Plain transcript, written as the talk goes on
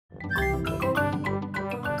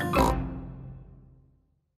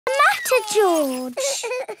scooter, George.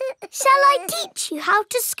 Shall I teach you how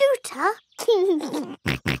to scooter?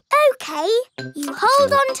 OK, you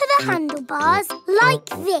hold on to the handlebars like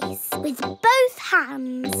this with both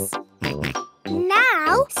hands.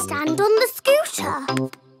 Now stand on the scooter.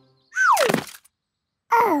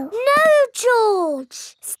 Oh. No,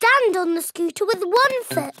 George. Stand on the scooter with one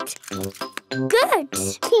foot. Good.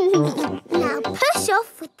 Now push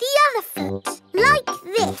off with the other foot, like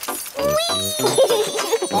this.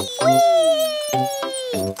 Whee!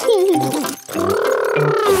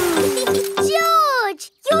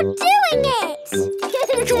 George, you're doing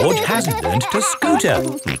it! George has learned to scooter.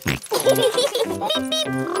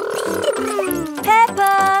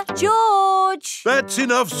 Peppa! George! That's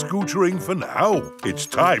enough scootering for now. It's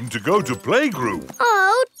time to go to playgroup.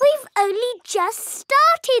 Oh, we've only just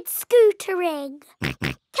started scootering.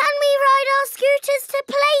 Can we ride our scooters to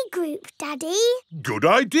playgroup, Daddy? Good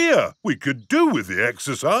idea. We could do with the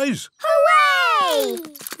exercise. Hooray!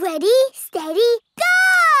 Ready, steady,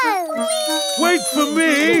 go! Wait for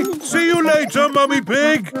me. See you later, Mummy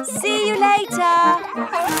Pig. See you later.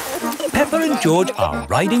 Peppa and George are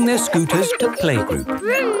riding their scooters to playgroup.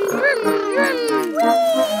 Vroom, vroom, vroom.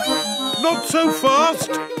 Not so fast.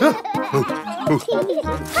 Come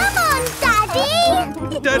on,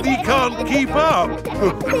 Daddy! Daddy can't keep up.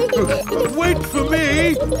 Wait for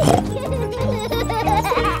me.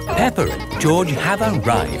 Peppa and George have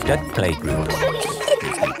arrived at playgroup.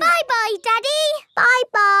 Bye-bye, Daddy.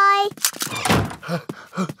 Bye-bye.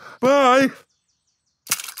 Bye.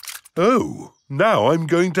 Oh, now I'm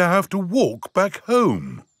going to have to walk back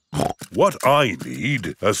home. What I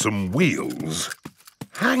need are some wheels.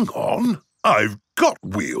 Hang on, I've got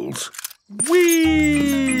wheels.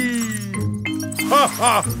 Whee! Ha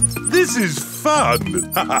ha! This is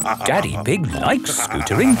fun! Daddy Pig likes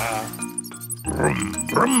scootering. Brum,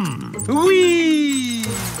 brum. Whee!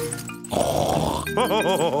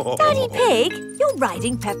 Daddy Pig, you're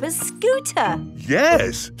riding Peppa's scooter.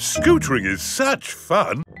 Yes, scootering is such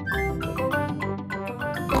fun.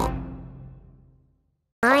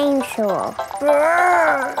 Dine-saw.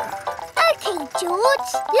 OK,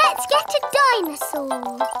 George, let's get a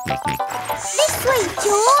dinosaur. This way,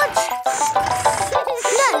 George.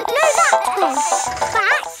 No, that way.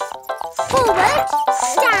 Back, forward,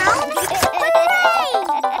 down. Hooray!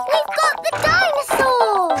 We've got the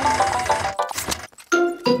dinosaur.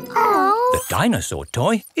 Oh. The dinosaur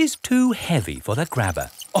toy is too heavy for the grabber.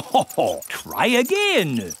 Oh, try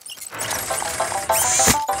again.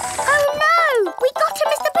 We got a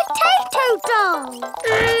Mr. Potato Doll!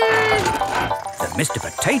 The Mr.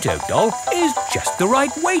 Potato Doll is just the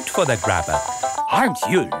right weight for the grabber. Aren't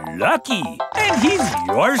you lucky? And he's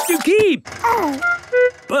yours to keep. Oh.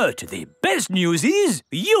 But the best news is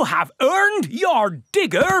you have earned your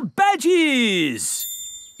digger badges.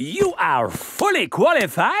 You are fully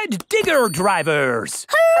qualified digger drivers.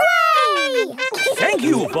 Hooray! Thank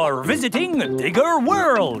you for visiting Digger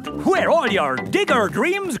World, where all your digger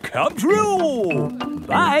dreams come true.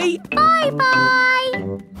 Bye. Bye-bye.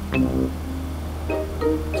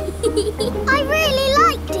 I really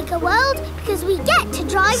like Digger World because we get to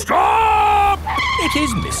drive... Stop! It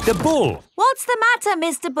is Mr. Bull. What's the matter,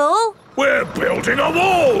 Mr. Bull? We're building a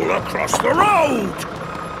wall across the road.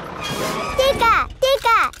 Digger!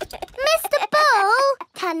 Mr. Bull,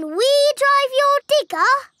 can we drive your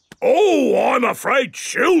digger? Oh, I'm afraid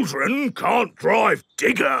children can't drive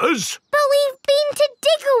diggers. But we've been to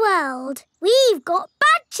Digger World. We've got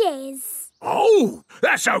badges. Oh,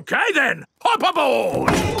 that's OK then. Hop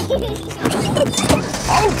aboard.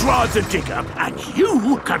 I'll drive the digger and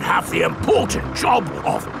you can have the important job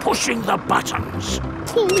of pushing the buttons.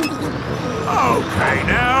 OK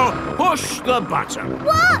now, push the button.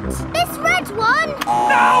 What? This red one?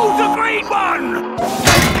 No, the green one!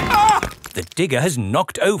 Ah! The digger has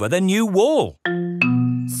knocked over the new wall.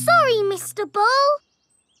 Sorry, Mr. Bull.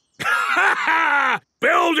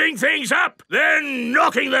 Building things up, then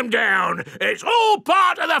knocking them down. It's all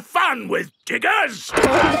part of the fun with diggers.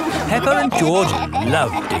 Peppa and George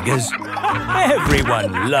love diggers.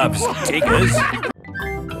 Everyone loves diggers.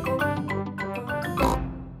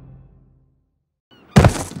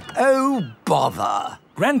 Oh, bother.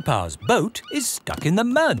 Grandpa's boat is stuck in the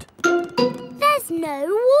mud. There's no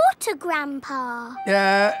water, Grandpa.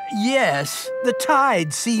 Yes. The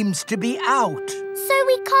tide seems to be out. So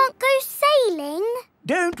we can't go sailing?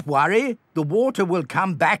 Don't worry. The water will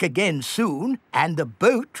come back again soon and the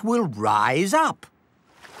boat will rise up.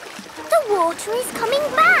 The water is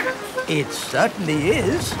coming back. It certainly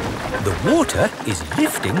is. The water is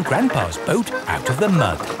lifting Grandpa's boat out of the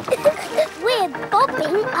mud. We're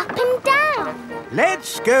bobbing up and down.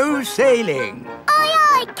 Let's go sailing. Aye,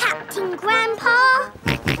 aye, Captain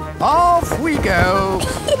Off we go.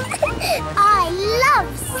 I love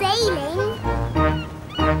sailing.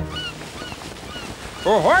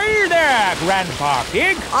 Ahoy there, Grandpa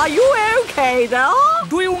Pig. Are you okay there?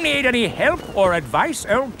 Do you need any help or advice,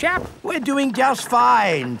 old chap? We're doing just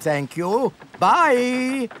fine, thank you.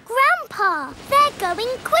 Bye. Grandpa, they're going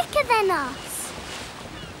quicker than us.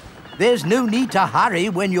 There's no need to hurry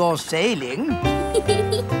when you're sailing.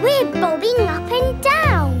 We're bobbing up and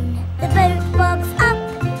down. The boat bobs up,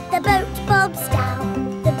 the boat bobs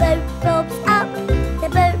down. The boat bobs up, the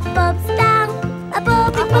boat bobs down. A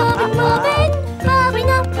bobbing, bobbing, bobbing, bobbing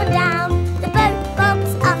up and down. The boat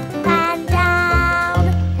bobs up and down.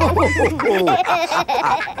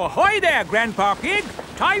 Ahoy there, Grandpa Pig.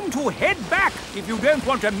 Time to head back if you don't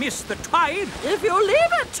want to miss the tide. If you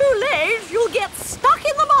leave it too late, you'll get stuck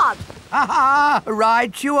in the mud. Ha-ha,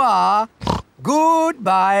 right you are.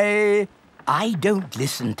 Goodbye. I don't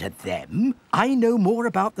listen to them. I know more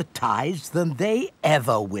about the tides than they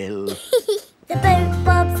ever will. The boat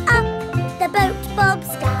bobs up, the boat bobs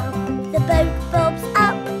down. The boat bobs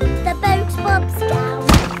up, the boat bobs down.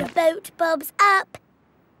 The boat bobs up.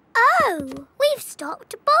 Oh, we've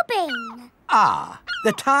stopped bobbing. Ah,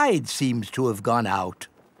 the tide seems to have gone out.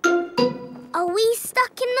 Are we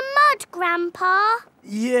stuck in the mud, Grandpa?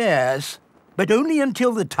 Yes, but only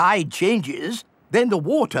until the tide changes. Then the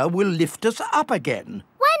water will lift us up again.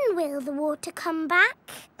 When will the water come back?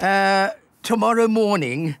 Tomorrow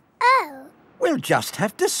morning. Oh, We'll just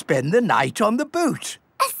have to spend the night on the boat.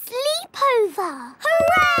 a sleepover!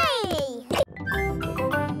 Hooray!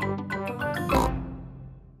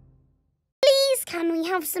 Please, can we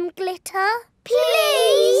have some glitter?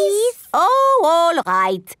 Please! Oh, all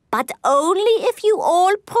right. But only if you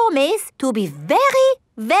all promise to be very,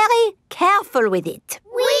 very careful with it.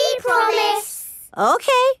 We promise!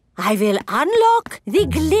 Okay, I will unlock the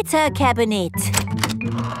glitter cabinet.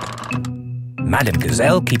 Madame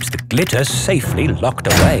Gazelle keeps the glitter safely locked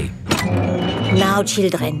away. Now,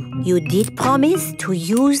 children, you did promise to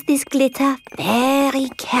use this glitter very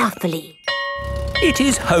carefully. It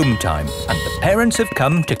is home time and the parents have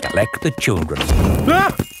come to collect the children.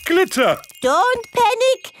 Ah! Glitter! Don't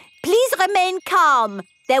panic. Please remain calm.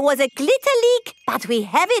 There was a glitter leak, but we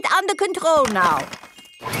have it under control now.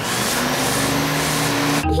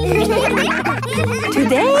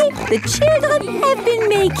 Today, the children have been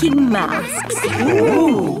making masks.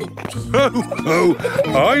 Oh,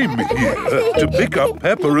 I'm here to pick up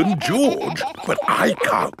Peppa and George, but I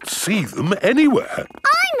can't see them anywhere.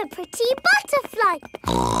 I'm a pretty butterfly.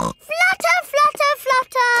 Flutter, flutter,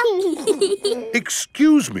 flutter.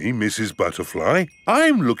 Excuse me, Mrs. Butterfly.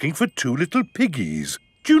 I'm looking for two little piggies.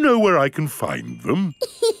 Do you know where I can find them?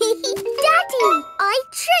 Daddy, I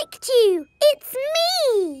tricked you. It's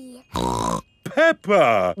me.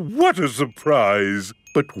 Peppa! What a surprise!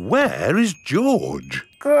 But where is George?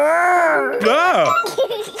 Ah!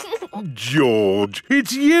 George,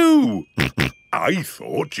 it's you! I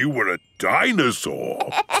thought you were a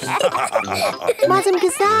dinosaur. Madame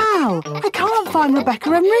Gazelle, I can't find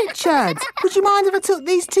Rebecca and Richard. Would you mind if I took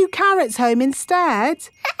these 2 carrots home instead?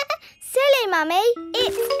 Silly, Mummy.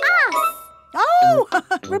 It's us. Oh,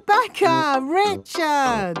 Rebecca,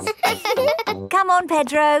 Richard. Come on,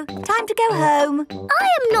 Pedro. Time to go home. I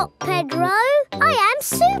am not Pedro. I am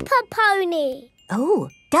Super Pony. Oh,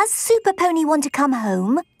 does Super Pony want to come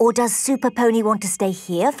home? Or does Super Pony want to stay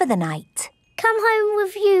here for the night? Come home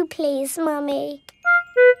with you, please, Mummy.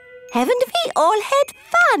 Haven't we all had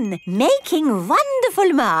fun making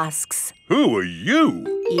wonderful masks? Who are you?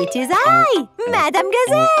 It is I, Madame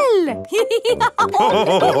Gazelle.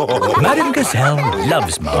 Madame Gazelle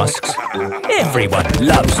loves masks. Everyone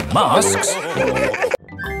loves masks.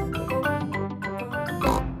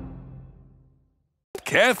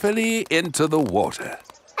 Carefully into the water.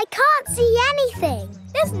 I can't see anything.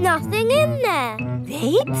 There's nothing in there.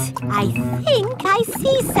 Wait, I think I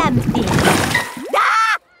see something.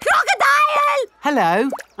 Ah! Crocodile! Hello,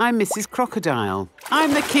 I'm Mrs. Crocodile.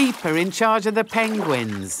 I'm the keeper in charge of the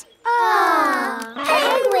penguins.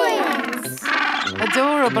 Penguins!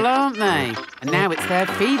 Adorable, aren't they? And now it's their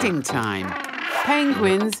feeding time.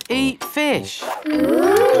 Penguins eat fish.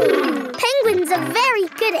 Penguins are very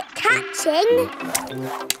good at catching.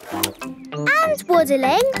 And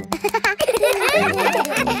waddling.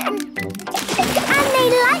 And they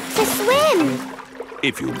like to swim.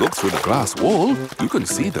 If you look through the glass wall, you can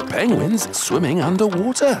see the penguins swimming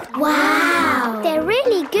underwater. Wow! They're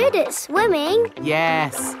really good at swimming.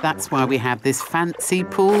 Yes, that's why we have this fancy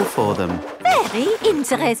pool for them. Very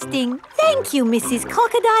interesting. Thank you, Mrs.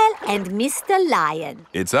 Crocodile and Mr. Lion.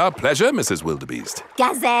 It's our pleasure, Mrs. Wildebeest.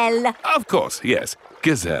 Gazelle. Of course, yes.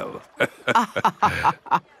 Gazelle.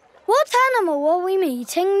 What animal are we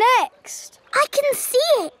meeting next? I can see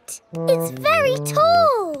it. It's very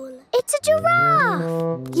tall. It's a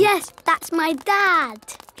giraffe. Yes, that's my dad.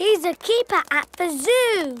 He's a keeper at the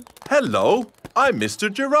zoo. Hello, I'm Mr.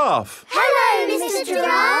 Giraffe. Hello, Mr.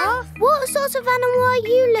 Giraffe. What sort of animal are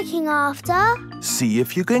you looking after? See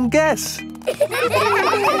if you can guess. Look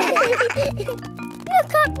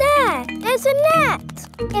up there. There's a net.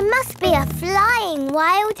 It must be a flying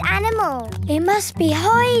wild animal. It must be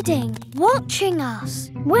hiding, watching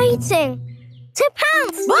us, waiting to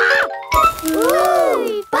pounce.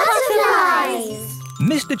 Ooh, butterflies!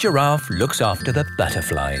 Mr. Giraffe looks after the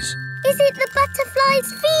butterflies. Is it the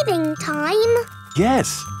butterflies' feeding time?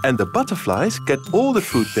 Yes, and the butterflies get all the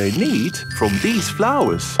food they need from these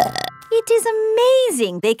flowers. It is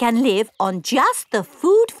amazing they can live on just the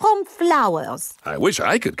food from flowers. I wish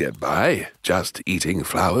I could get by just eating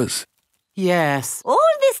flowers. Yes. All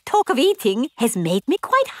this talk of eating has made me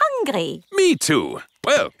quite hungry. Me too.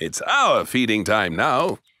 Well, it's our feeding time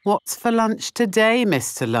now. What's for lunch today,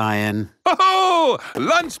 Mr. Lion? Ho-ho!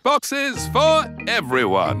 Lunch boxes for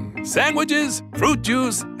everyone. Sandwiches, fruit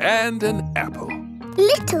juice, and an apple.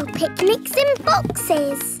 Little picnics in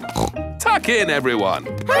boxes. Tuck in, everyone.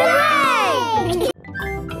 Hooray!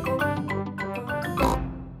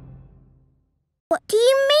 What do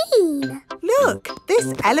you mean? Look,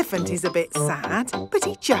 this elephant is a bit sad, but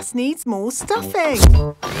he just needs more stuffing.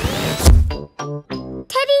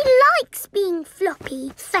 Teddy likes being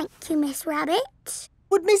floppy, thank you, Miss Rabbit.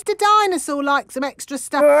 Would Mr. Dinosaur like some extra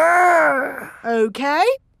stuff? OK.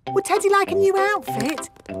 Would Teddy like a new outfit?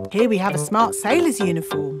 Here we have a smart sailor's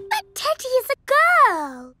uniform. But Teddy is a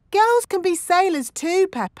girl. Girls can be sailors too,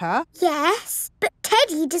 Peppa. Yes, but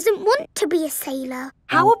Teddy doesn't want to be a sailor.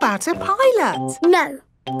 How about a pilot? No.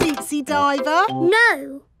 Deep-sea diver?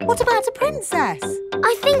 No. What about a princess?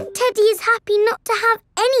 I think Teddy is happy not to have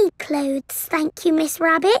any clothes, thank you, Miss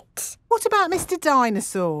Rabbit. What about Mr.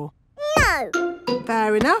 Dinosaur? No.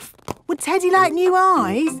 Fair enough. Would Teddy like new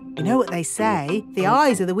eyes? You know what they say, the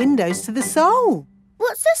eyes are the windows to the soul.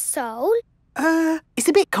 What's a soul? It's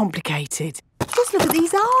a bit complicated. Just look at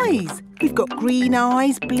these eyes. We've got green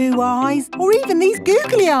eyes, blue eyes, or even these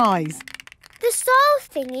googly eyes. The soul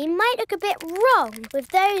thingy might look a bit wrong with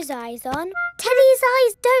those eyes on. Teddy's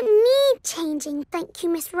eyes don't need changing, thank you,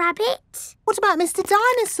 Miss Rabbit. What about Mr.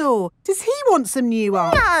 Dinosaur? Does he want some new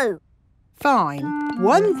eyes? No. Fine.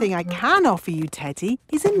 One thing I can offer you, Teddy,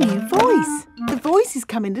 is a new voice. The voices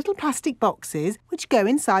come in little plastic boxes which go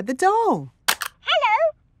inside the doll. Hello,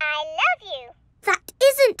 I love you. That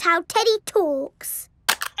isn't how Teddy talks.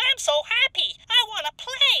 I'm so happy. I want to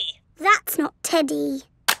play. That's not Teddy.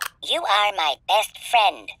 You are my best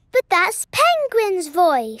friend. But that's Penguin's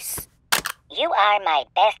voice. You are my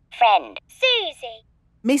best friend. Suzy.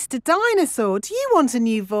 Mr. Dinosaur, do you want a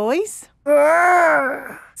new voice?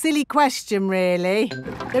 Silly question, really.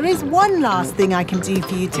 There is one last thing I can do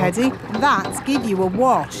for you, Teddy, and that's give you a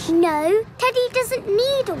wash. No, Teddy doesn't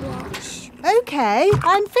need a wash. OK,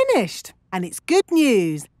 I'm finished. And it's good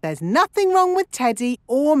news. There's nothing wrong with Teddy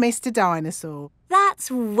or Mr. Dinosaur.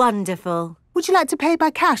 That's wonderful. Would you like to pay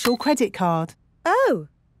by cash or credit card? Oh.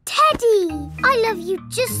 Teddy, I love you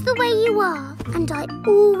just the way you are, and I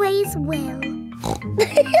always will.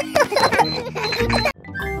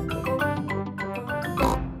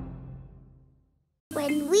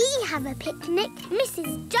 When we have a picnic,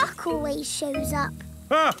 Mrs. Duck always shows up.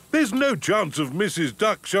 Ah, there's no chance of Mrs.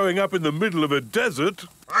 Duck showing up in the middle of a desert.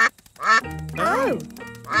 Oh.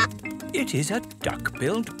 It is a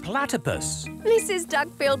duck-billed platypus. Mrs.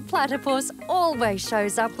 Duck-billed Platypus always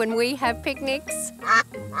shows up when we have picnics.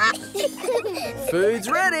 Food's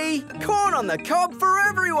ready! Corn on the cob for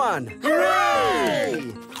everyone!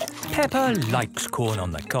 Hooray! Peppa likes corn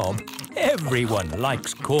on the cob. Everyone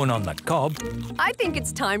likes corn on the cob. I think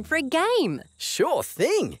it's time for a game. Sure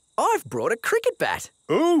thing. I've brought a cricket bat.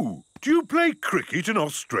 Oh, do you play cricket in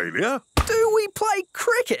Australia? Do we play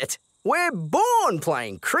cricket? We're born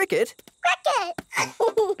playing cricket. Cricket!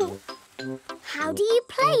 How do you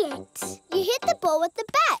play it? You hit the ball with the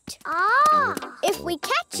bat. Ah! If we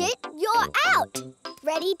catch it, you're out.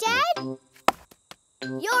 Ready, Dad?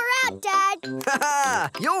 You're out, Dad. Ha-ha!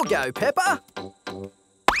 You'll go, Peppa.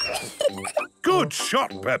 Good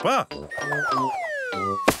shot, Peppa.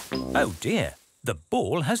 Oh dear, the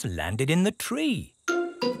ball has landed in the tree.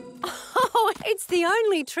 Oh, it's the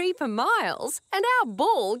only tree for miles, and our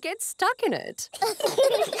ball gets stuck in it.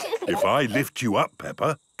 If I lift you up,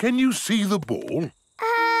 Peppa, can you see the ball?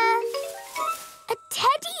 A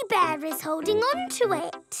teddy bear is holding on to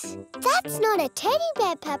it. That's not a teddy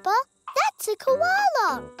bear, Peppa. That's a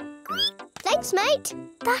koala. Thanks, mate.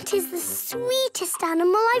 That is the sweetest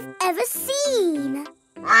animal I've ever seen.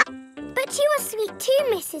 But you are sweet too,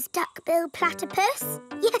 Mrs. Duckbill Platypus.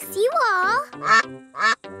 Yes, you are.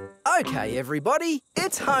 OK, everybody,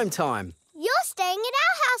 it's home time. You're staying at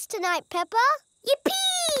our house tonight, Peppa.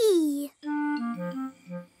 Yippee!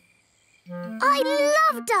 I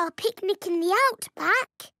loved our picnic in the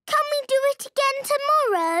outback. Can we do it again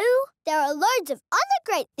tomorrow? There are loads of other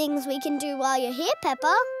great things we can do while you're here,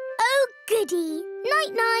 Peppa. Oh, goody.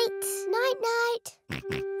 Night-night. Night-night.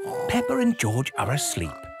 Peppa and George are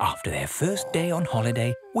asleep after their first day on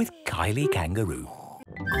holiday with Kylie Kangaroo.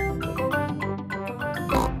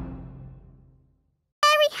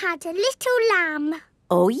 Mary had a little lamb.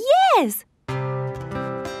 Oh, yes.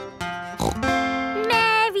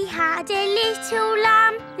 Mary had a little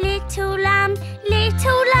lamb, little lamb,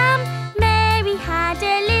 little lamb. Mary had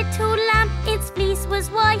a little lamb, its fleece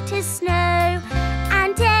was white as snow.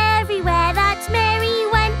 And everywhere that Mary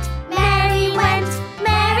went, Mary went,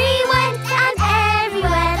 Mary went. And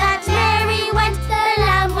everywhere that Mary went, the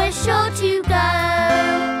lamb was sure to go.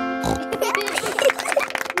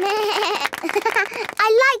 I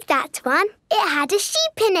like that one. It had a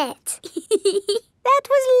sheep in it. That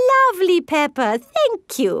was lovely, Peppa.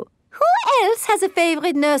 Thank you. Who else has a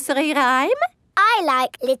favourite nursery rhyme? I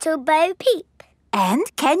like Little Bo Peep.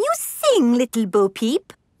 And can you sing, Little Bo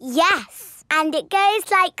Peep? Yes, and it goes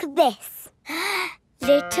like this.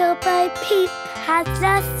 Little Bo Peep has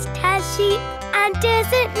lost her sheep and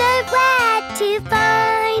doesn't know where to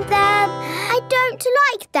find them. I don't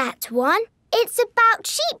like that one. It's about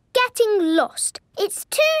sheep getting lost. It's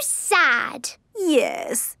too sad.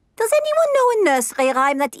 Yes. Does anyone know a nursery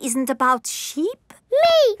rhyme that isn't about sheep?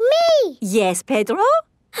 Me! Yes, Pedro?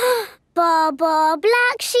 Ba ba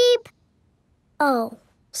black sheep. Oh,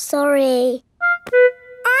 sorry.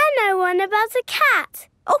 I know one about a cat.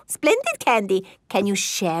 Oh, splendid, Candy. Can you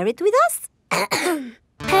share it with us?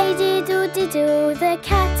 Hey diddle-diddle, the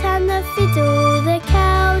cat and the fiddle, the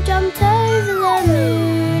cow jumped over the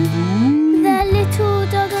moon. The little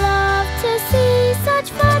dog loved to see such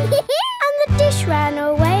fun, and the dish ran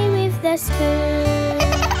away with the spoon.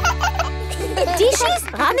 Dishes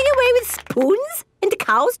running away with spoons? And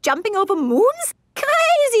cows jumping over moons?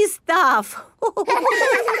 Crazy stuff.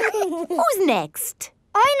 Who's next?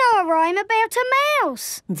 I know a rhyme about a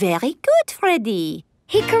mouse. Very good, Freddy.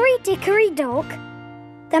 Hickory dickory dock,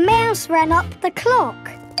 the mouse ran up the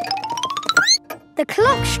clock. The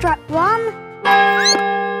clock struck one,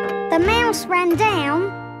 the mouse ran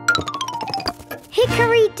down.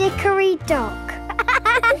 Hickory dickory dock.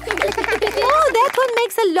 Oh, that one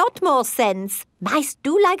makes a lot more sense. Mice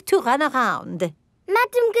do like to run around.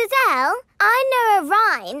 Madam Gazelle, I know a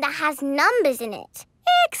rhyme that has numbers in it.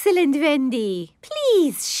 Excellent, Wendy.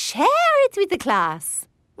 Please share it with the class.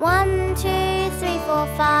 1, 2, 3, 4,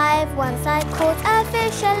 5. Once I caught a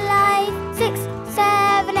fish alive. 6,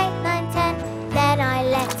 7, 8, 9, 10. Then I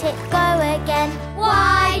let it go again.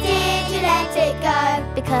 Why did you let it go?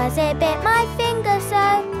 Because it bit my finger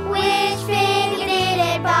so. Which finger did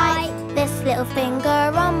it bite? This little finger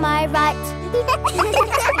on my right.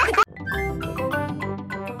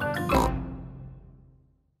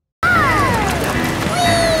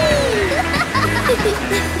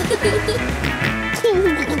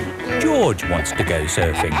 George wants to go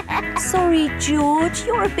surfing. Sorry, George,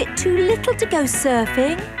 you're a bit too little to go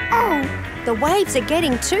surfing. Oh, the waves are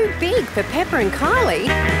getting too big for Peppa and Kylie.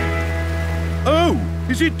 Oh,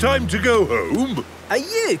 is it time to go home? Are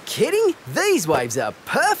you kidding? These waves are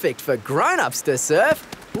perfect for grown-ups to surf.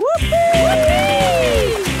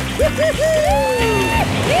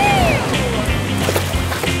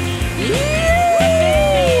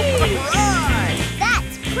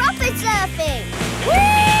 That's proper surfing.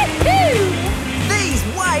 These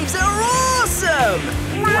waves are awesome!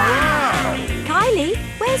 Wow! Kylie,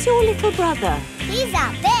 where's your little brother? He's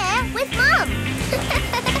out there with Mum.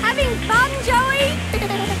 Having fun, Joey?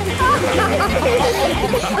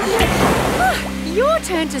 Your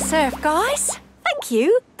turn to surf, guys. Thank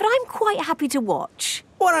you, but I'm quite happy to watch.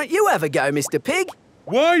 Why don't you have a go, Mr. Pig?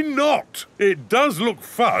 Why not? It does look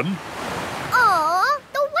fun. Aw,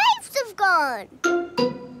 the waves have gone.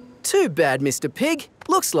 Too bad, Mr. Pig.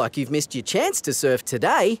 Looks like you've missed your chance to surf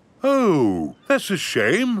today. Oh, that's a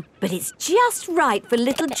shame. But it's just right for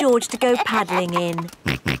little George to go paddling in.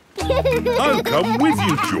 I'll come with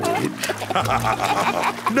you, George.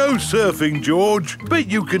 No surfing, George, but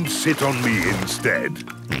you can sit on me instead.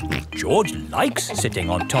 George likes sitting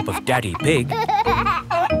on top of Daddy Pig.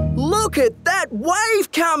 Look at that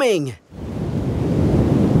wave coming!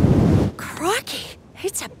 Crikey,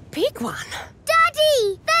 it's a big one.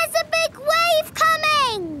 Daddy, there's a big wave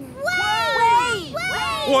coming. Wave!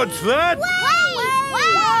 What's that?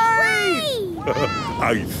 Wave!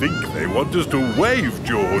 I think they want us to wave,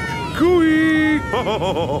 George. Cooey! Cooey!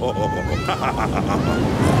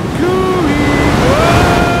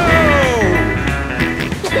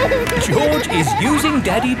 George is using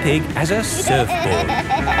Daddy Pig as a surfboard.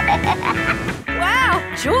 Wow,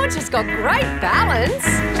 George has got great balance.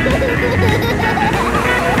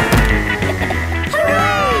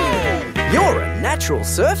 Hooray! You're a natural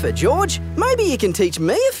surfer, George. Maybe you can teach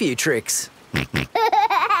me a few tricks. George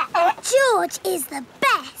is the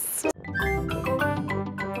best.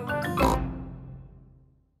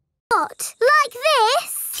 What? Like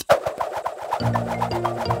this?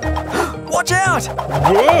 Watch out!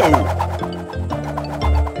 Whoa!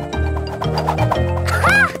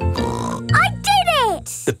 Ha! I did it!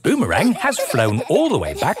 The boomerang has flown all the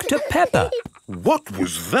way back to Peppa. What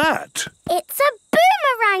was that? It's a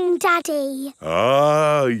boomerang, Daddy.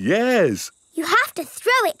 Ah, yes. You have to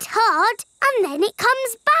throw it hard and then it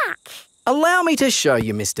comes back. Allow me to show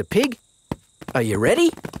you, Mr. Pig. Are you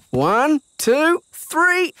ready? 1, 2,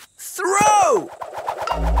 3, throw!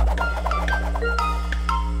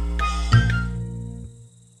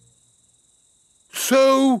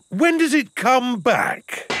 So, when does it come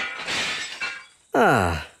back?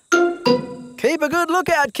 Keep a good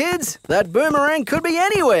lookout, kids. That boomerang could be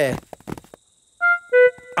anywhere.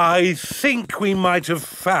 I think we might have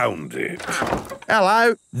found it.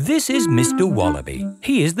 Hello. This is Mr. Wallaby.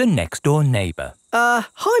 He is the next-door neighbour.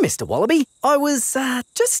 Hi, Mr. Wallaby. I was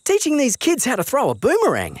just teaching these kids how to throw a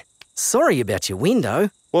boomerang. Sorry about your window.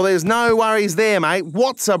 Well, there's no worries there, mate.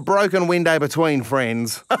 What's a broken window between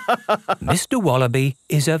friends? Mr. Wallaby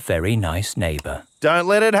is a very nice neighbour. Don't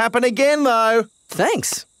let it happen again, though.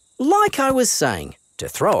 Thanks. Like I was saying, to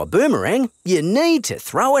throw a boomerang, you need to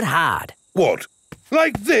throw it hard. What?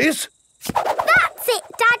 Like this? That's it,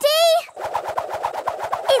 Daddy.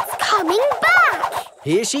 It's coming back.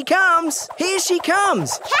 Here she comes. Here she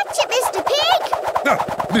comes. Catch it, Mr. Pig.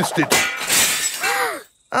 Ah, missed it.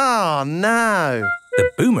 Oh, no.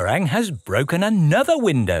 The boomerang has broken another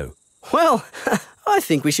window. Well, I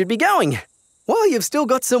think we should be going. Well, you've still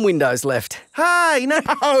got some windows left. Hey,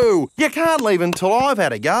 no! You can't leave until I've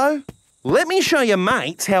had a go. Let me show your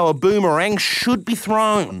mates how a boomerang should be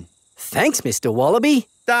thrown. Thanks, Mr. Wallaby.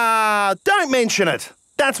 Don't mention it.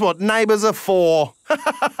 That's what neighbours are for.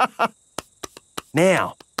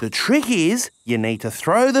 Now, the trick is you need to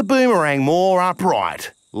throw the boomerang more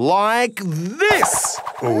upright. Like this.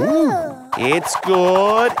 Ooh. It's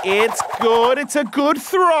good. It's good. It's a good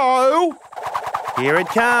throw. Here it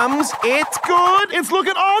comes. It's good. It's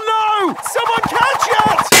looking... Oh, no! Someone catch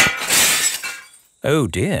it! Oh,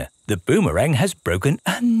 dear. The boomerang has broken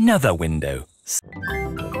another window.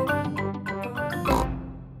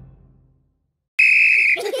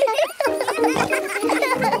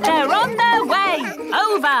 They're on their way.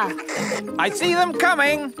 Over. I see them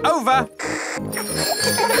coming. Over.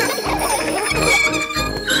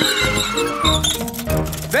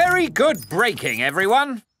 Very good braking,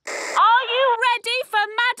 everyone. Are you ready for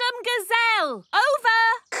Madame Gazelle? Over.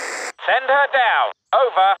 Send her down.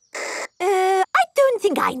 Over. I don't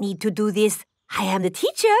think I need to do this. I am the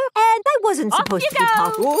teacher, and I wasn't supposed to be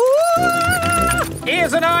talking.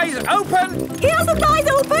 Ears and eyes open. Ears and eyes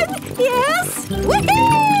open. Yes.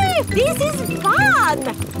 Woohoo! This is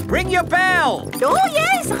fun. Ring your bell. Oh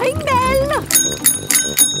yes, ring bell.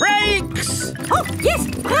 Brakes. Oh yes,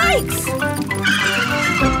 brakes.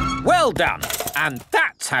 Well done. And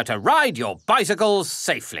that's how to ride your bicycles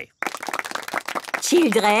safely.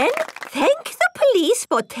 Children, thank the police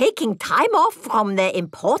for taking time off from their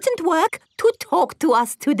important work to talk to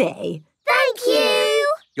us today. Thank you.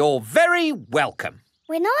 You're very welcome.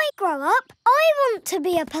 When I grow up, I want to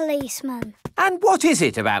be a policeman. And what is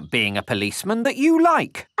it about being a policeman that you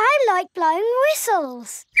like? I like blowing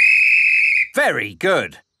whistles. Very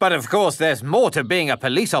good. But of course there's more to being a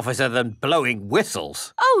police officer than blowing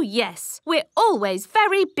whistles. Oh, yes. We're always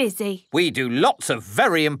very busy. We do lots of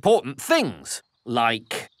very important things.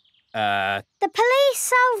 Like, The police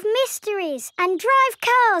solve mysteries and drive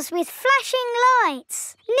cars with flashing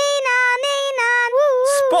lights. Nina, Nina, woo!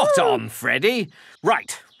 Spot on, Freddy.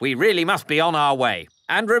 Right, we really must be on our way.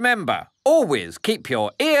 And remember, always keep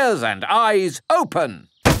your ears and eyes open.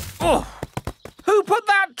 Oh, who put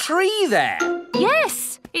that tree there?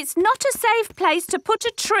 Yes, it's not a safe place to put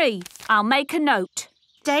a tree. I'll make a note.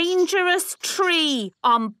 Dangerous tree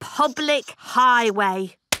on public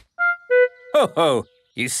highway. Ho ho!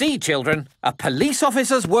 You see, children, a police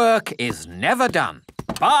officer's work is never done.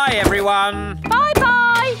 Bye, everyone.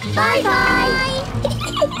 Bye-bye.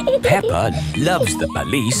 Bye-bye. Peppa loves the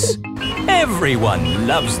police. Everyone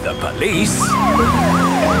loves the police. Mummy,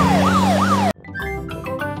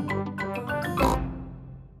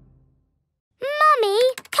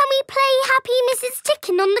 can we play Happy Mrs.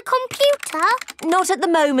 Chicken on the computer? Not at the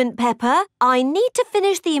moment, Peppa. I need to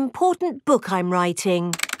finish the important book I'm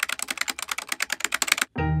writing.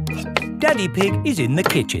 Daddy Pig is in the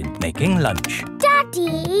kitchen making lunch.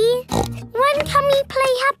 Daddy, when can we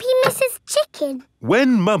play Happy Mrs. Chicken?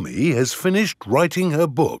 When Mummy has finished writing her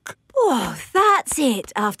book. Oh, that's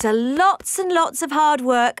it. After lots and lots of hard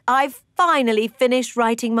work, I've finally finished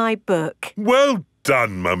writing my book. Well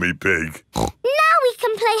done, Mummy Pig. Now we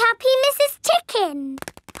can play Happy Mrs. Chicken.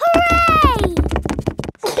 Hooray!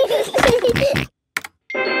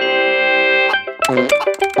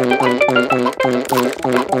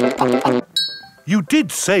 You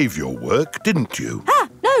did save your work, didn't you? Ah,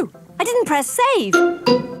 no, I didn't press save. 40,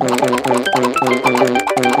 90,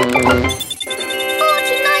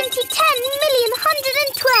 10 million,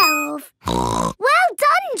 112. Well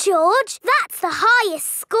done, George. That's the highest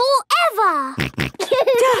score ever.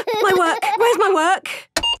 My work. Where's my work?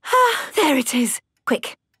 Ah, there it is.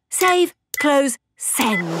 Quick. Save, close,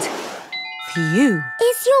 send. Phew.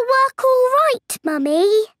 Is your work all right,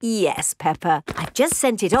 Mummy? Yes, Peppa. I've just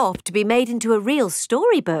sent it off to be made into a real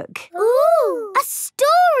storybook. Ooh, a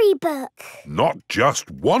storybook. Not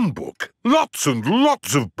just one book. Lots and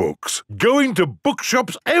lots of books. Going to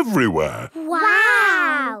bookshops everywhere.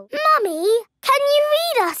 Wow. Mummy, can you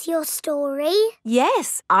read us your story?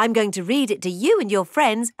 Yes, I'm going to read it to you and your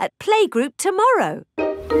friends at playgroup tomorrow.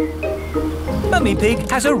 Mummy Pig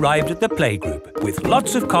has arrived at the playgroup with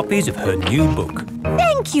lots of copies of her new book.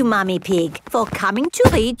 Thank you, Mummy Pig, for coming to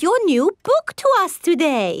read your new book to us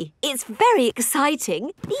today. It's very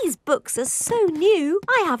exciting. These books are so new,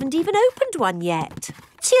 I haven't even opened one yet.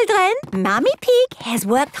 Children, Mummy Pig has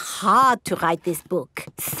worked hard to write this book.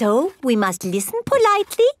 So we must listen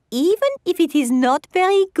politely, even if it is not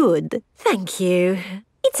very good. Thank you.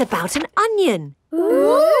 It's about an onion.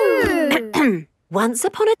 Ooh. Once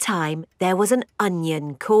upon a time, there was an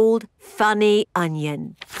onion called Funny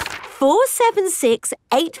Onion.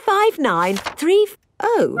 4768593.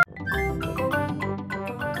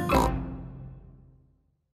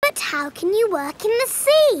 But how can you work in the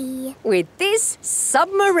sea? With this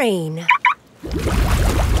submarine.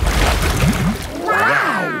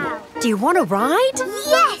 Wow! Do you want to ride?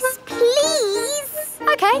 Yes, please!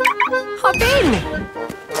 OK, hop in.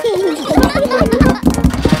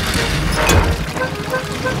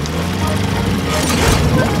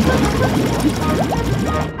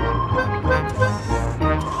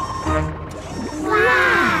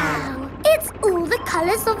 Wow! It's all the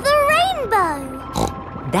colours of the rainbow.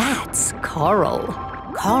 That's coral.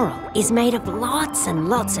 Coral is made of lots and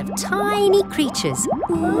lots of tiny creatures.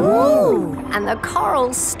 Ooh! And the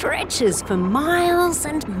coral stretches for miles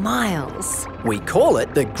and miles. We call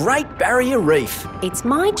it the Great Barrier Reef. It's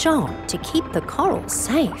my job to keep the coral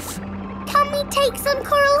safe. Can we take some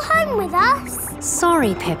coral home with us?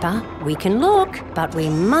 Sorry, Peppa. We can look, but we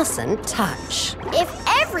mustn't touch. If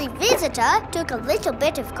every visitor took a little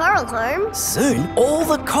bit of coral home... Soon, all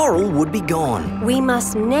the coral would be gone. We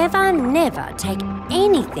must never, never take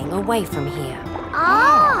anything away from here.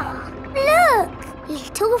 Ah! Look!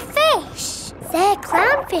 Little fish. They're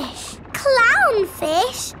clownfish.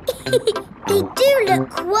 Clownfish? They do look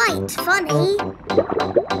quite funny.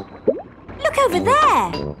 Look over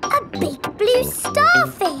there. A big blue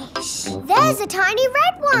starfish. There's a tiny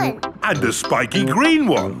red one. And a spiky green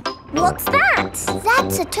one. What's that?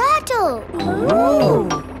 That's a turtle. Ooh.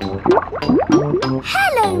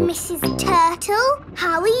 Hello, Mrs. Turtle.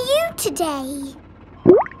 How are you today?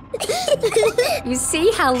 You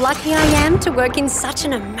see how lucky I am to work in such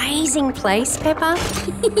an amazing place, Peppa?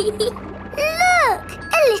 Look!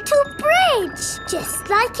 A little bridge, just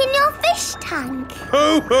like in your fish tank.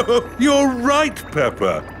 Oh, you're right,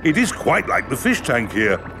 Peppa. It is quite like the fish tank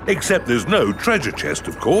here, except there's no treasure chest,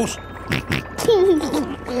 of course.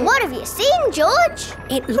 What have you seen, George?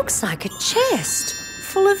 It looks like a chest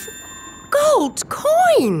full of gold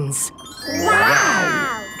coins.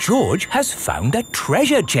 Wow! George has found a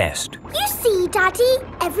treasure chest. You see, Daddy,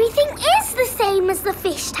 everything is the same as the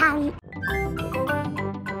fish tank.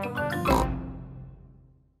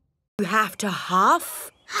 You have to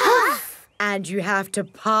huff. Huff. And you have to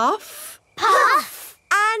puff. Puff.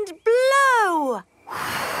 And blow.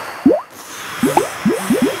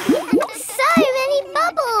 So many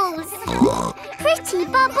bubbles. Pretty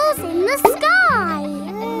bubbles in the sky.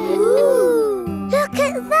 Ooh. Look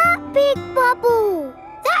at that big bubble.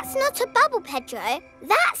 That's not a bubble, Pedro.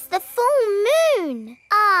 That's the full moon.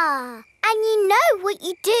 Ah, and you know what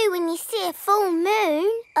you do when you see a full moon?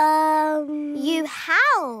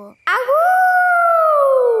 howl.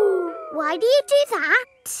 Ow! Why do you do that?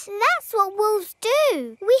 That's what wolves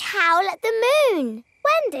do. We howl at the moon.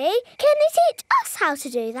 Wendy, can you teach us how to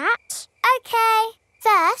do that? OK.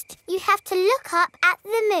 First, you have to look up at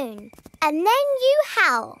the moon. And then you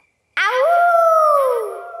howl.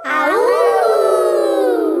 Ow! Ow!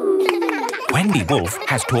 Wendy Wolf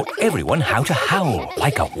has taught everyone how to howl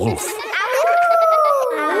like a wolf.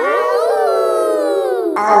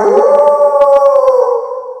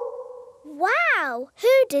 Wow, who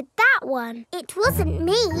did that one? It wasn't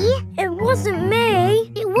me. It wasn't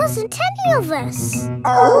me. It wasn't any of us. It's a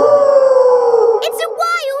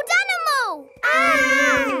wild animal.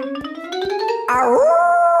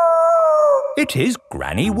 It is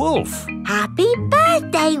Granny Wolf. Happy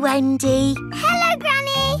birthday, Wendy. Hello,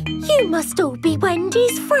 Granny. You must all be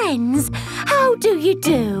Wendy's friends. How do you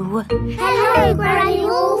do? Hello, Granny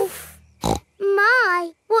Wolf.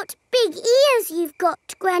 My, what big ears you've got,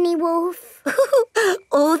 Granny Wolf.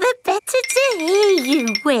 All the better to hear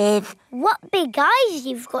you with. What big eyes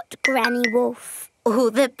you've got, Granny Wolf.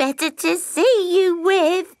 All the better to see you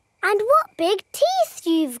with. And what big teeth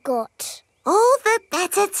you've got. All the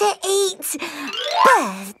better to eat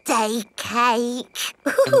birthday cake.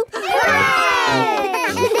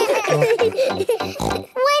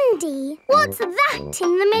 Wendy, what's that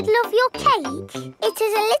in the middle of your cake? It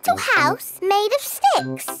is a little house made of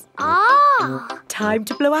sticks. Ah! Time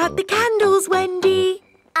to blow out the candles, Wendy.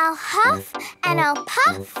 I'll huff and I'll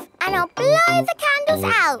puff and I'll blow the candles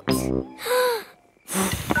out.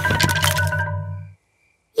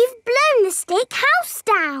 You've blown the stick house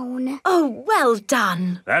down. Oh, well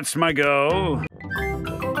done. That's my go.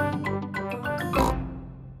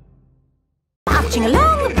 Marching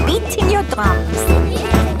along, beating your drums.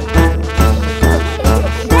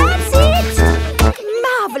 That's it!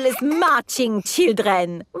 Marvellous marching,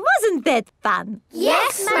 children. Wasn't that fun?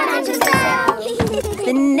 Yes, Mademoiselle.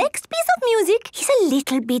 The next piece of music is a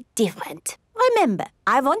little bit different. Remember,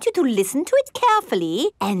 I want you to listen to it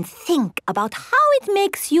carefully and think about how it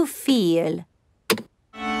makes you feel.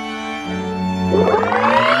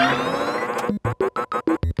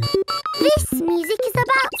 This music is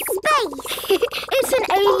about space. It's an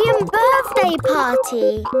alien birthday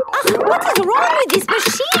party. What is wrong with this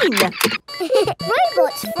machine?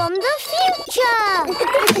 Robots from the future.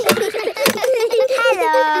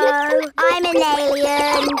 Hello, I'm an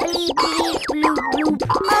alien. Bleep, bleep, bloop, bloop.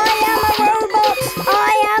 I am a robot.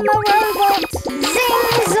 I am a robot. Zing,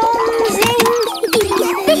 zong, zing.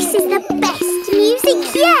 This is the best music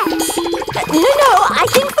yet. No, I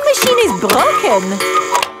think the machine is broken.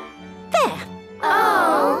 There.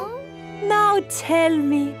 Oh. Now tell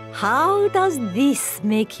me, how does this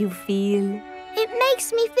make you feel? It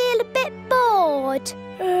makes me feel a bit bored.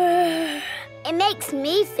 It makes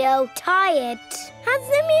me feel tired. Has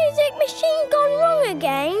the music machine gone wrong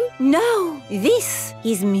again? No, this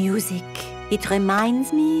is music. It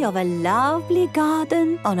reminds me of a lovely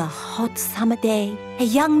garden on a hot summer day. A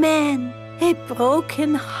young man, a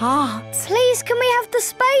broken heart. Please, can we have the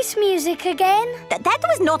space music again? That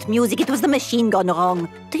was not music, it was the machine gone wrong.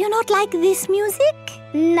 Do you not like this music?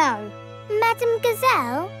 No. Madame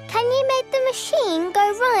Gazelle, can you make the machine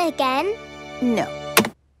go wrong again? No.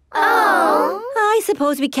 Oh. I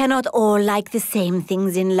suppose we cannot all like the same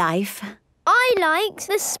things in life. I like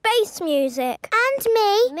the space music. And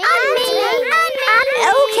me. And me.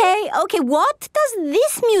 Okay, what does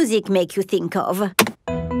this music make you think of?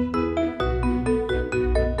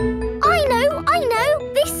 I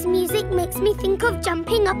know. This music makes me think of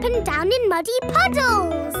jumping up and down in muddy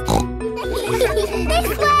puddles.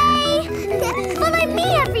 This way. Follow me,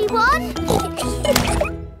 everyone.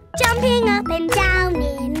 Jumping up and down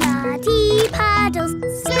in muddy puddles.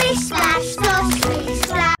 Splish, splash, slosh, splish,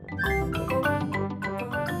 splash.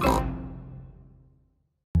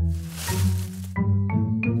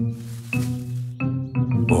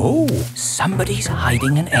 Oh, somebody's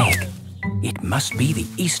hiding an egg. It must be the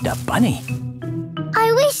Easter Bunny.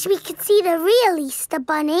 I wish we could see the real Easter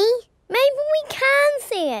Bunny. Maybe we can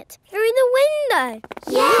see it through the window.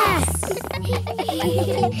 Yes!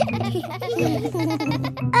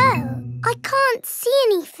 Oh, I can't see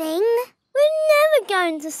anything. We're never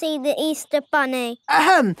going to see the Easter Bunny.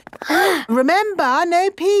 Remember, no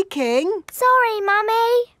peeking. Sorry,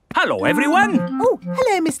 Mummy. Hello, everyone. Oh,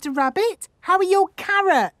 hello, Mr. Rabbit. How are your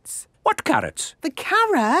carrots? What carrots? The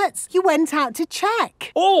carrots? You went out to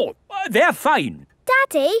check. Oh, they're fine.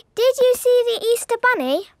 Daddy, did you see the Easter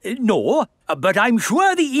Bunny? No, but I'm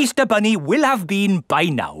sure the Easter Bunny will have been by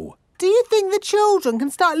now. Do you think the children can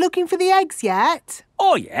start looking for the eggs yet?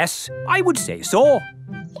 Oh, yes, I would say so.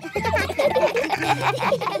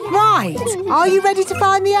 Right, are you ready to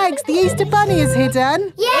find the eggs the Easter Bunny has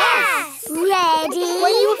hidden? Yes! Ready?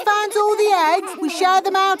 When you have found all the eggs, we share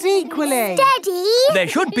them out equally. Steady! There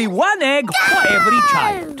should be one egg for every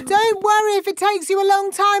child. Don't worry if it takes you a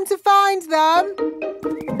long time to find them.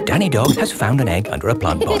 Danny Dog has found an egg under a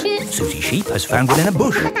plant pot. Suzy Sheep has found one in a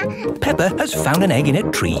bush. Peppa has found an egg in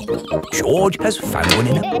a tree. George has found one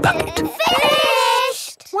in a bucket.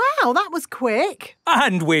 Finished! Wow, that was quick.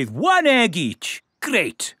 And with one egg each.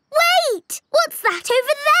 Great. Wait! What's that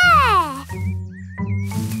over there?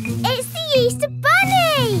 It's the Easter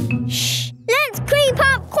Bunny! Shh! Let's creep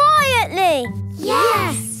up quietly!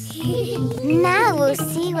 Yes! Now we'll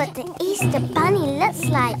see what the Easter Bunny looks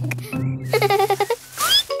like.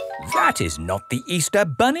 That is not the Easter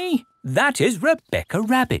Bunny. That is Rebecca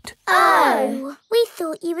Rabbit. Oh! We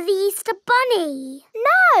thought you were the Easter Bunny.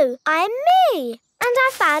 No, I'm me. And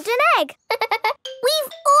I found an egg.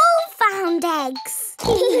 We've all found eggs.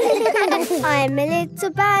 I'm a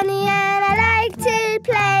little bunny and I like to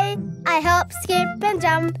play. I hop, skip and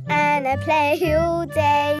jump and I play all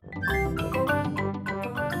day.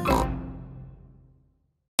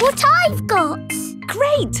 What I've got!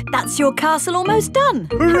 Great! That's your castle almost done.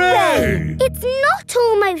 Hooray! It's not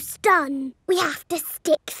almost done. We have to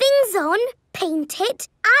stick things on, paint it,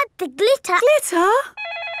 add the glitter. Glitter?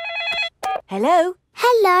 Hello?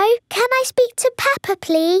 Hello, can I speak to Peppa,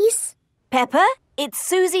 please? Peppa, it's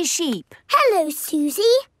Suzy Sheep. Hello, Suzy.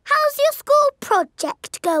 How's your school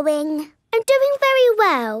project going? I'm doing very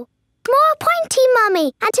well. More pointy,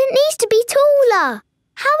 Mummy, and it needs to be taller.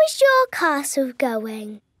 How is your castle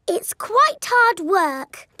going? It's quite hard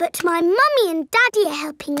work, but my Mummy and Daddy are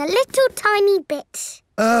helping a little tiny bit.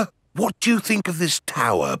 What do you think of this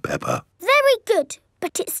tower, Peppa? Very good,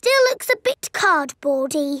 but it still looks a bit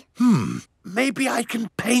cardboardy. Maybe I can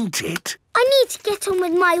paint it. I need to get on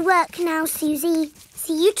with my work now, Suzy.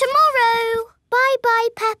 See you tomorrow. Bye-bye,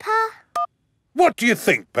 Peppa. What do you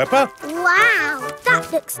think, Peppa? Wow,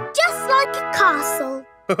 that looks just like a castle.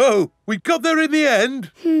 Oh, we got there in the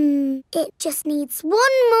end. It just needs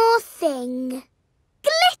one more thing.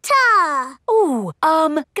 Glitter! Oh,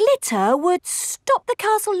 glitter would stop the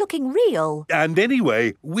castle looking real. And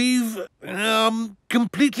anyway, we've,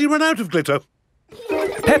 completely run out of glitter.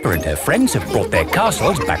 Peppa and her friends have brought their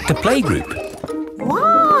castles back to playgroup.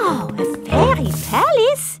 Wow, a fairy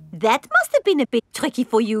palace? That must have been a bit tricky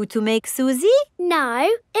for you to make, Suzy. No,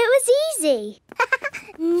 it was easy.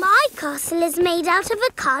 My castle is made out of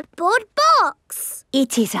a cardboard box.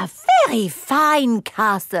 It is a very fine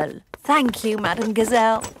castle. Thank you, Madame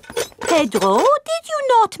Gazelle. Pedro, did you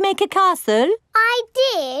not make a castle? I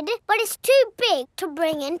did, but it's too big to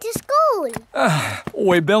bring into school.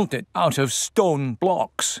 We built it out of stone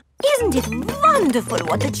blocks. Isn't it wonderful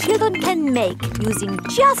what the children can make using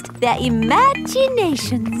just their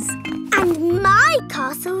imaginations? And my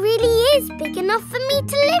castle really is big enough for me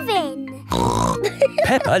to live in.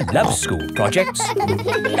 Peppa loves school projects.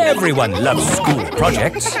 Everyone loves school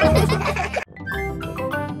projects.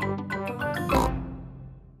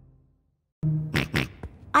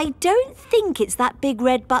 I don't think it's that big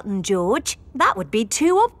red button, George. That would be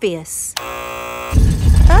too obvious.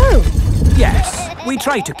 Oh! Yes, we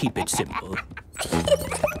try to keep it simple.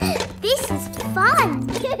 This is fun.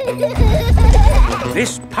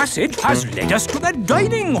 This passage has led us to the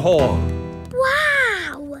dining hall.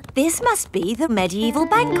 Wow! This must be the medieval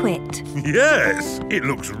banquet. Yes, it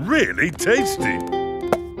looks really tasty.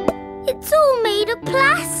 It's all made of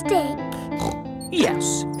plastic.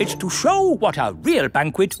 Yes, it's to show what a real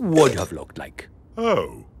banquet would have looked like.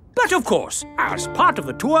 Oh. But of course, as part of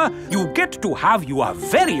the tour, you get to have your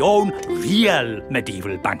very own real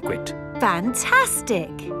medieval banquet. Fantastic!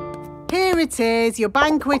 Here it is, your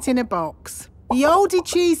banquet in a box. The oldie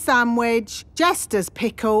cheese sandwich, jester's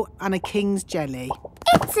pickle and a king's jelly.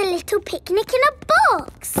 It's a little picnic in a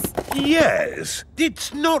box. Yes,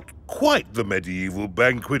 it's not quite the medieval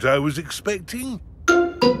banquet I was expecting.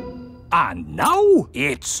 And now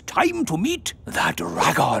it's time to meet the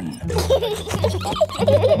dragon.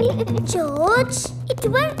 George, it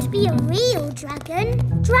won't be a real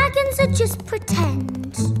dragon. Dragons are just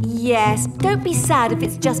pretend. Yes, don't be sad if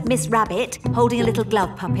it's just Miss Rabbit holding a little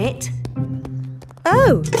glove puppet.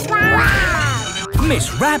 Oh! Wow!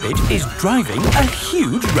 Miss Rabbit is driving a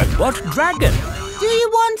huge robot dragon. Do you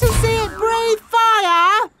want to see it breathe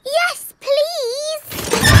fire? Yes, please!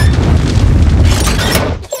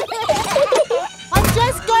 I'm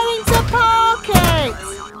just going to park it!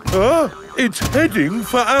 It's heading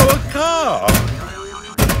for our car.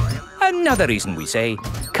 Another reason we say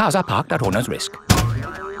cars are parked at owner's risk.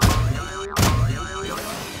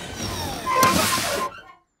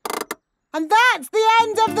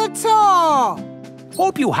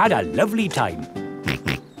 Hope you had a lovely time.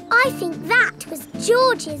 I think that was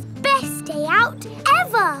George's best day out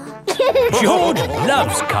ever. George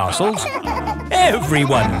loves castles.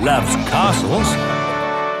 Everyone loves castles.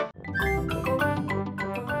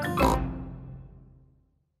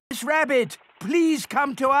 Miss Rabbit, please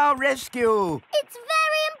come to our rescue. It's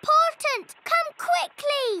very important. Come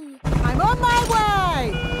quickly. I'm on my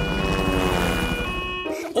way.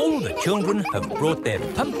 All the children have brought their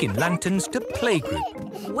pumpkin lanterns to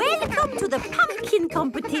playgroup. Welcome to the pumpkin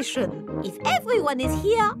competition. If everyone is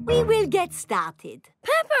here, we will get started.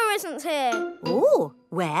 Peppa isn't here. Oh,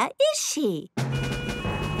 where is she?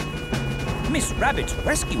 Miss Rabbit's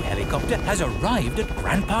rescue helicopter has arrived at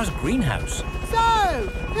Grandpa's greenhouse. So,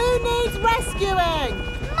 who needs rescuing?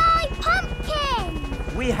 My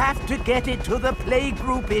pumpkin. We have to get it to the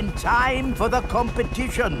playgroup in time for the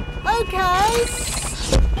competition. OK.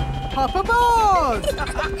 Hop aboard.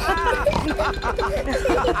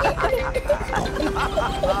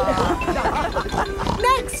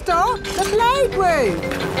 Next stop, the playgroup.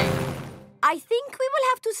 I think we will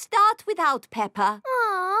have to start without Peppa.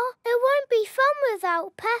 Aw, it won't be fun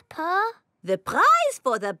without Peppa. The prize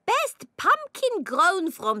for the best pumpkin grown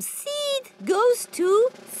from seed goes to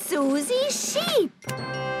Suzy Sheep.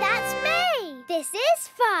 That's me. This is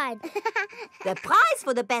fun. The prize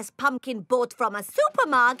for the best pumpkin bought from a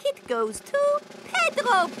supermarket goes to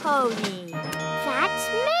Pedro Pony. That's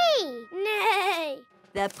me. Nay.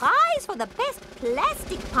 The prize for the best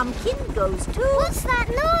plastic pumpkin goes to... What's that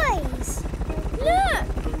noise? Look!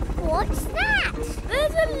 What's that?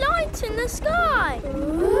 There's a light in the sky.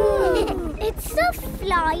 Ooh. It's a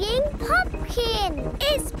flying pumpkin.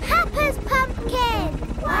 It's Peppa's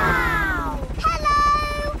pumpkin. Wow!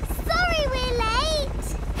 Hello! Sorry we're late.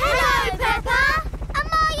 Hello, Peppa. Am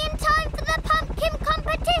I in time for the pumpkin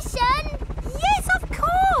competition? Yes, of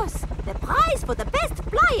course! The prize for the best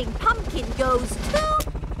flying pumpkin goes to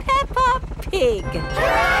Peppa Pig.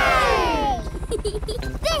 Hooray!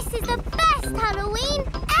 This is the best Halloween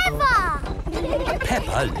ever!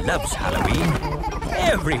 Peppa loves Halloween.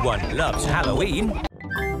 Everyone loves Halloween.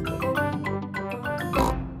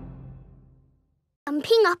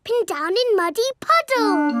 Jumping up and down in muddy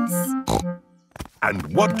puddles.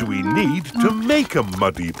 And what do we need to make a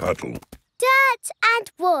muddy puddle? Dirt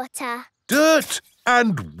and water. Dirt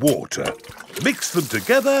and water. Mix them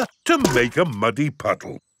together to make a muddy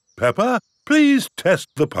puddle. Peppa, please test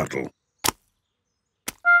the puddle.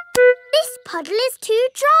 This puddle is too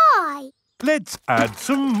dry. Let's add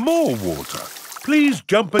some more water. Please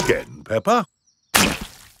jump again, Peppa.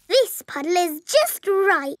 This puddle is just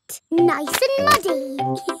right. Nice and muddy.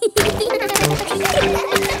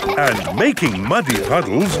 And making muddy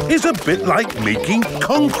puddles is a bit like making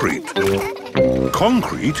concrete.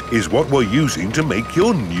 Concrete is what we're using to make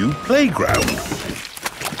your new playground.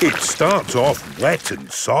 It starts off wet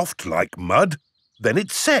and soft like mud, then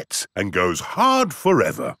it sets and goes hard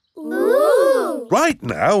forever. Ooh! Right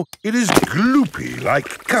now, it is gloopy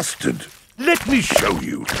like custard. Let me show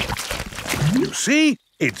you. You see,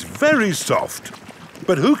 it's very soft.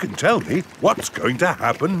 But who can tell me what's going to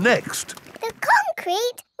happen next? The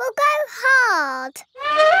concrete will go hard.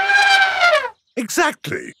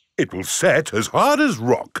 Exactly. It will set as hard as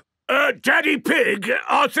rock. Daddy Pig,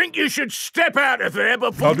 I think you should step out of there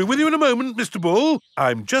before... I'll be with you in a moment, Mr. Bull.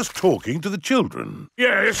 I'm just talking to the children.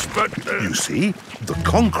 Yes, but... You see, the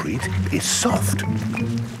concrete is soft.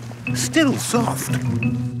 Still soft.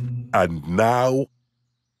 And now...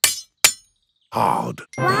 hard.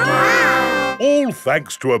 Wow! All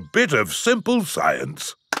thanks to a bit of simple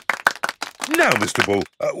science. Now, Mr. Bull,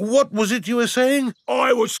 what was it you were saying?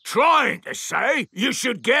 I was trying to say you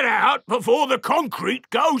should get out before the concrete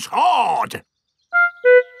goes hard.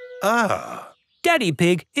 Ah. Daddy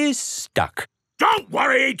Pig is stuck. Don't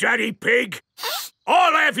worry, Daddy Pig.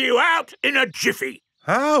 I'll have you out in a jiffy.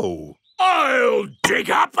 How? I'll dig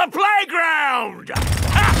up the playground.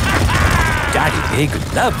 Daddy Pig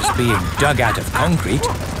loves being dug out of concrete.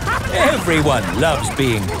 Everyone loves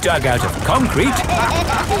being dug out of concrete.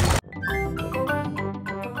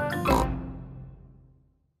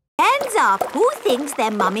 Hands up, who thinks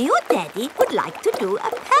their mummy or daddy would like to do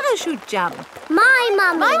a parachute jump? My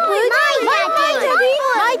mummy.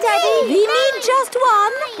 My daddy. We need just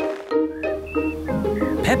one.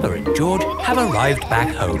 Peppa and George have arrived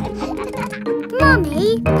back home.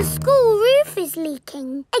 Mummy, the school roof is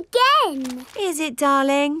leaking. Again. Is it,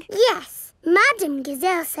 darling? Yes. Madam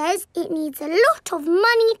Gazelle says it needs a lot of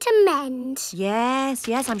money to mend. Yes,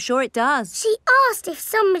 I'm sure it does. She asked if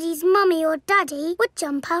somebody's mummy or daddy would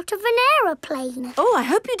jump out of an aeroplane. Oh, I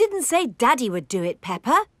hope you didn't say Daddy would do it,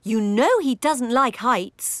 Peppa. You know he doesn't like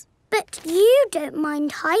heights. But you don't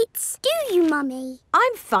mind heights, do you, Mummy?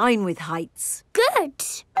 I'm fine with heights. Good.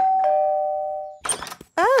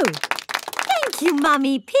 Oh, thank you,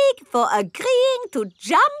 Mummy Pig, for agreeing to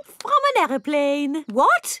jump from an aeroplane.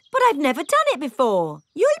 What? But I've never done it before.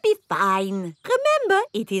 You'll be fine. Remember,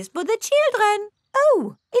 it is for the children.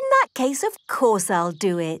 Oh, in that case, of course I'll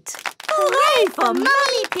do it. Hooray for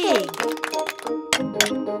Mummy Pig!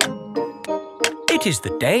 It is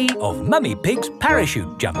the day of Mummy Pig's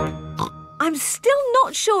parachute jump. I'm still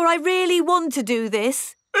not sure I really want to do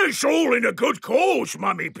this. It's all in a good cause,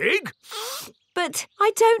 Mummy Pig. But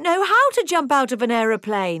I don't know how to jump out of an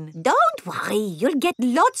aeroplane. Don't worry, you'll get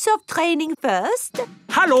lots of training first.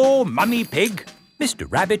 Hello, Mummy Pig. Mr.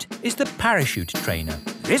 Rabbit is the parachute trainer.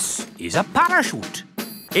 This is a parachute.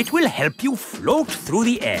 It will help you float through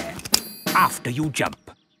the air after you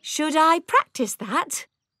jump. Should I practice that?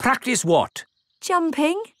 Practice what?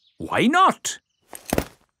 Jumping. Why not?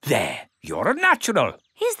 There, you're a natural.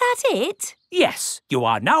 Is that it? Yes, you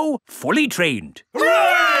are now fully trained.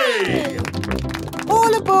 Hooray!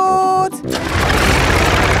 All aboard!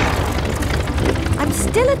 I'm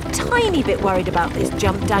still a tiny bit worried about this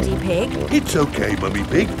jump, Daddy Pig. It's okay, Mummy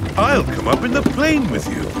Pig. I'll come up in the plane with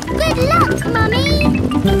you. Good luck, Mummy!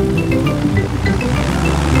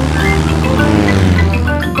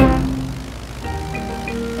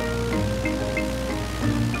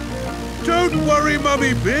 Don't worry,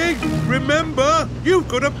 Mummy Pig. Remember, you've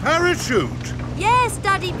got a parachute. Yes,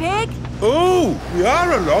 Daddy Pig. Oh, we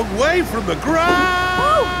are a long way from the ground.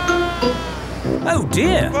 Oh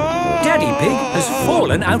dear, Daddy Pig has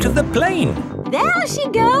fallen out of the plane. There she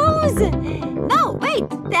goes. No, wait,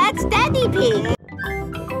 that's Daddy Pig.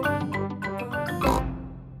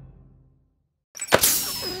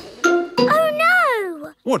 Oh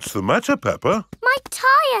no! What's the matter, Peppa? My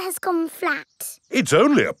tyre has gone flat. It's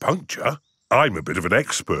only a puncture. I'm a bit of an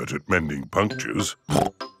expert at mending punctures.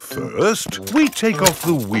 First, we take off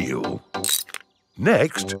the wheel.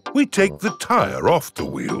 Next, we take the tyre off the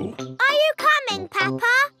wheel. Are you coming,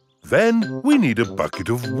 Peppa? Then we need a bucket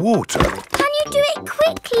of water. Can you do it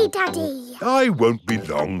quickly, Daddy? I won't be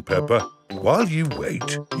long, Peppa. While you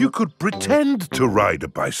wait, you could pretend to ride a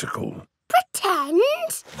bicycle. Pretend?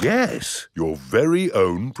 Yes, your very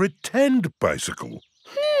own pretend bicycle.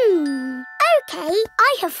 OK,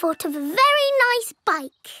 I have thought of a very nice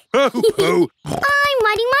bike. Ho, ho! I'm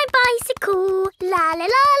riding my bicycle. La la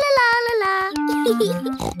la la la la la.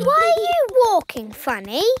 Why are you walking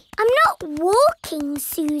funny? I'm not walking,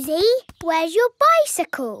 Suzy. Where's your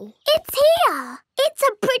bicycle? It's here. It's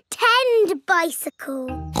a pretend bicycle.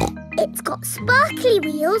 It's got sparkly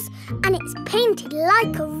wheels and it's painted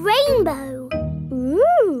like a rainbow.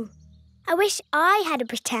 Ooh. I wish I had a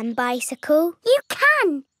pretend bicycle. You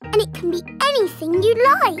can. And it can be anything you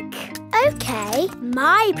like. OK,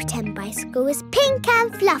 my pretend bicycle is pink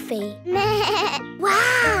and fluffy.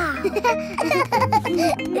 Wow!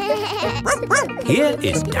 Here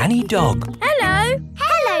is Danny Dog. Hello.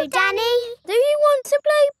 Hello, Danny. Do you want to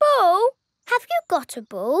play ball? Have you got a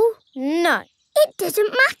ball? No. It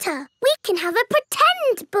doesn't matter. We can have a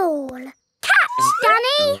pretend ball. Catch,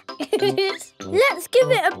 Danny. Let's give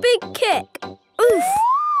it a big kick. Oof.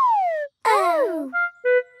 Oh.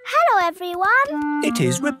 Hello, everyone. It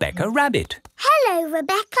is Rebecca Rabbit. Hello,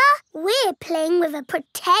 Rebecca. We're playing with a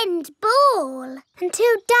pretend ball.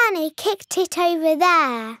 Until Danny kicked it over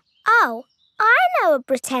there. Oh, I know a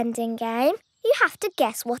pretending game. You have to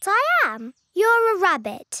guess what I am. You're a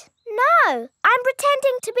rabbit. No, I'm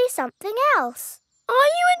pretending to be something else. Are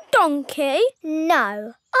you a donkey?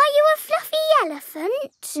 No. Are you a fluffy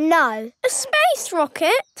elephant? No. A space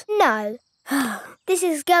rocket? No. This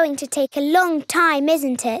is going to take a long time,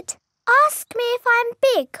 isn't it? Ask me if I'm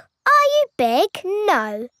big. Are you big?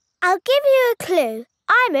 No. I'll give you a clue.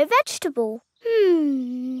 I'm a vegetable.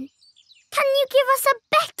 Can you give us a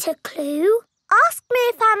better clue? Ask me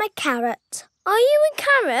if I'm a carrot. Are you a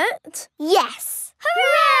carrot? Yes.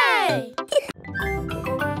 Hooray!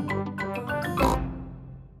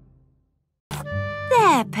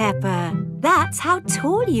 There, Peppa. That's how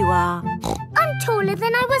tall you are. I'm taller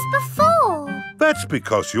than I was before. That's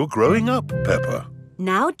because you're growing up, Peppa.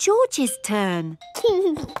 Now George's turn.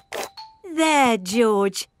 There,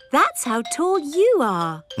 George. That's how tall you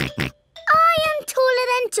are. I am taller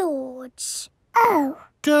than George. Oh.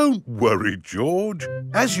 Don't worry, George.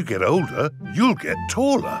 As you get older, you'll get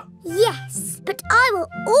taller. Yes, but I will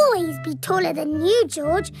always be taller than you,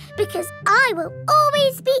 George, because I will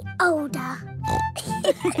always be older.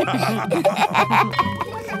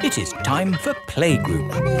 It is time for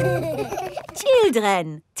playgroup.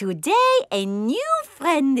 Children, today a new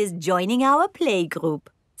friend is joining our playgroup.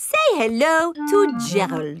 Say hello to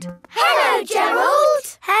Gerald. Hello,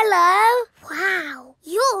 Gerald. Hello. Wow,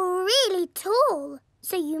 you're really tall.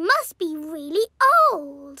 So you must be really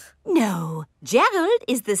old. No, Gerald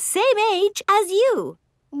is the same age as you.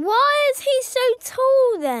 Why is he so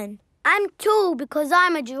tall then? I'm tall because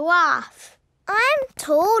I'm a giraffe. I'm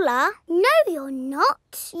taller. No, you're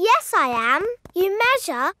not. Yes, I am. You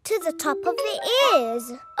measure to the top of the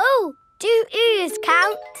ears. Oh, do ears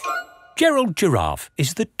count? Gerald Giraffe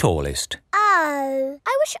is the tallest. Oh,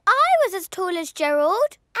 I wish I was as tall as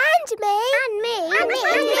Gerald. And me. And me. And me.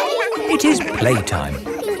 And me. It is playtime.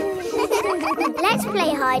 Let's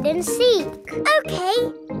play hide and seek.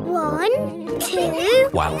 OK. 1, 2...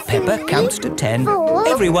 While Peppa counts to 10, 4,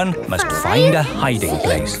 everyone must 5, find a hiding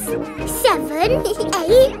place. 7, 8,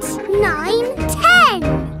 9,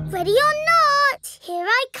 10. Ready or not, here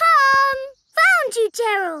I come. Found you,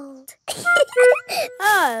 Gerald.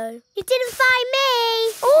 Oh, you didn't find me.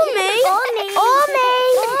 Or me. Or me. Or me.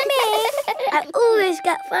 Or me. I always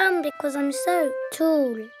get found because I'm so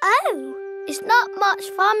tall. Oh, it's not much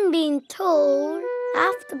fun being tall. I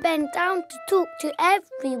have to bend down to talk to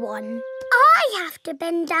everyone. I have to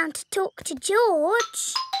bend down to talk to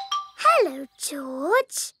George. Hello,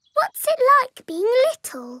 George. What's it like being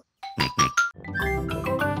little?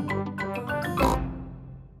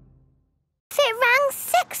 If it rang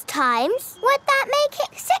 6 times, would that make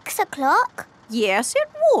it 6 o'clock? Yes, it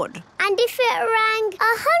would. And if it rang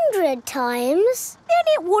 100 times? Then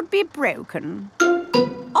it would be broken.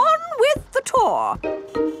 On with the tour.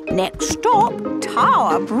 Next stop,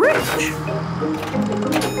 Tower Bridge.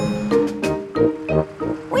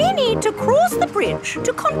 We need to cross the bridge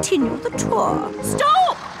to continue the tour.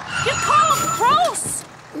 Stop! You can't cross!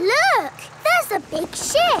 Look, there's a big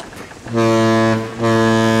ship.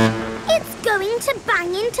 It's going to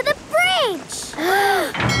bang into the bridge.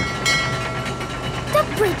 The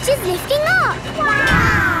bridge is lifting up.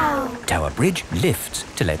 Wow! Tower Bridge lifts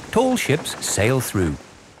to let tall ships sail through.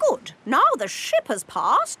 Good. Now the ship has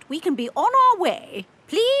passed, we can be on our way.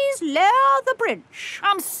 Please lower the bridge.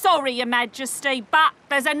 I'm sorry, Your Majesty, but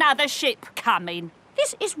there's another ship coming.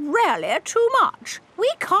 This is really too much.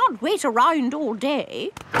 We can't wait around all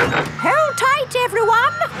day. Hold tight,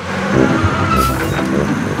 everyone.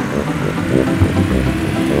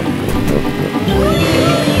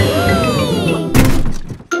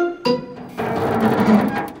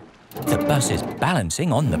 The bus is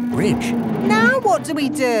balancing on the bridge. Now what do we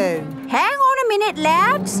do? Hang on a minute,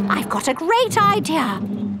 lads. I've got a great idea.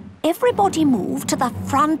 Everybody move to the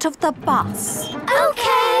front of the bus. OK.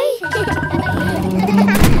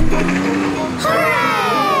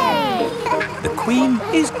 Hooray! The Queen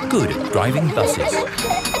is good at driving buses.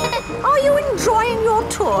 Are you enjoying your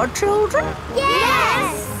tour, children?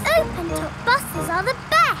 Yes! Open-top buses are the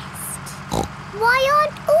best. Why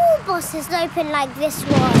aren't all buses open like this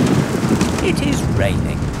one? It is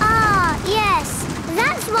raining. Ah, yes.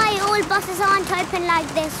 That's why all buses aren't open like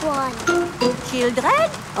this one. Children,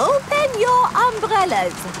 open your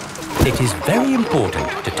umbrellas. It is very important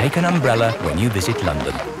to take an umbrella when you visit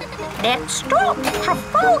London. Next stop,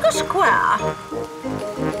 Trafalgar Square.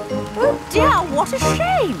 Oh dear, what a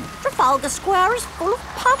shame. Trafalgar Square is full of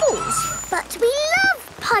puddles. But we love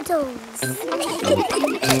puddles.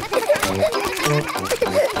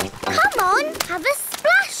 Come on, have a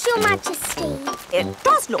splash, Your Majesty. It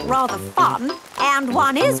does look rather fun, and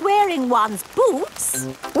one is wearing one's boots.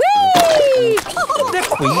 Whee! The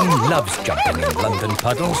Queen loves jumping in London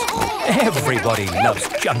puddles. Everybody loves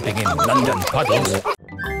jumping in London puddles.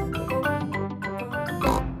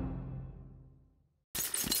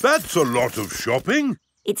 That's a lot of shopping.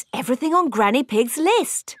 It's everything on Granny Pig's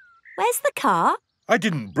list. Where's the car? I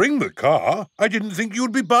didn't bring the car. I didn't think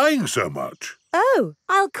you'd be buying so much. Oh,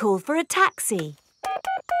 I'll call for a taxi.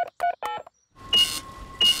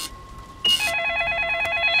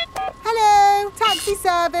 Hello, taxi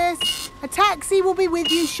service. A taxi will be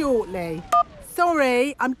with you shortly.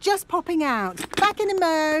 Sorry, I'm just popping out. Back in a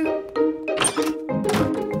mo.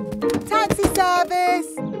 Taxi service.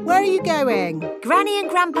 Where are you going? Granny and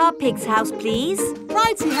Grandpa Pig's house, please.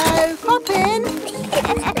 Righty-ho, hop in.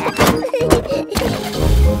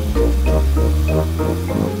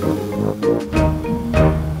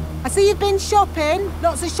 I see you've been shopping.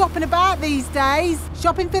 Lots of shopping about these days.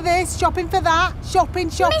 Shopping for this, shopping for that. Shopping.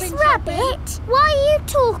 Miss Rabbit, why are you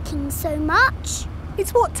talking so much?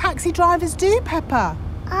 It's what taxi drivers do, Peppa.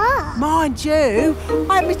 Ah. Mind you,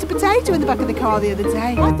 I had Mr. Potato in the back of the car the other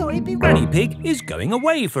day. I thought he'd be... Granny Pig is going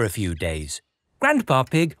away for a few days. Grandpa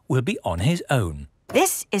Pig will be on his own.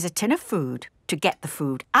 This is a tin of food. To get the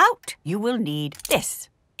food out, you will need this.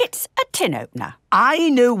 It's a tin opener. I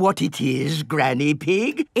know what it is, Granny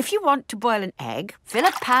Pig. If you want to boil an egg, fill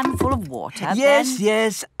a pan full of water,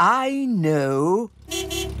 Yes, I know.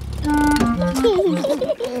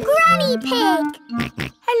 Granny Pig!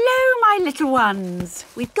 Hello, my little ones.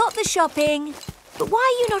 We've got the shopping. But why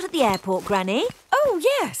are you not at the airport, Granny? Oh,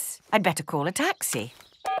 yes. I'd better call a taxi.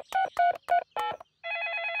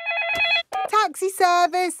 Taxi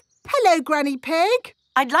service. Hello, Granny Pig.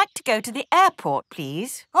 I'd like to go to the airport,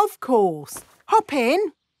 please. Of course. Hop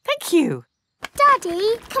in. Thank you.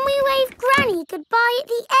 Daddy, can we wave Granny goodbye at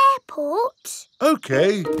the airport?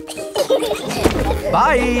 OK.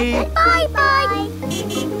 Bye. Bye-bye.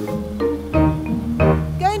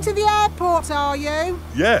 Going to the airport, are you?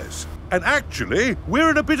 Yes. And actually, we're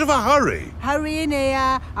in a bit of a hurry. Hurry in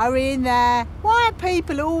here, hurry in there. Why are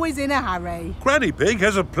people always in a hurry? Granny Pig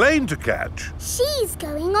has a plane to catch. She's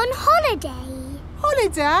going on holiday.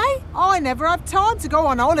 Holiday? I never have time to go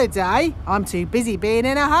on holiday. I'm too busy being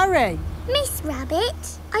in a hurry. Miss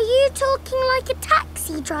Rabbit, are you talking like a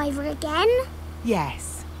taxi driver again?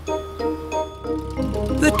 Yes.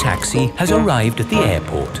 The taxi has arrived at the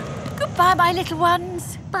airport. Goodbye, my little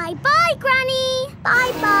ones. Bye-bye, Granny.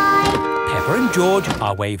 Bye-bye. Peppa and George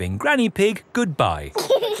are waving Granny Pig goodbye.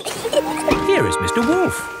 Here is Mr.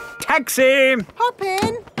 Wolf. Taxi! Hop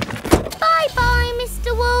in. Bye-bye,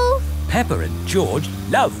 Mr. Wolf. Peppa and George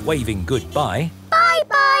love waving goodbye.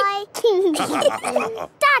 Bye-bye.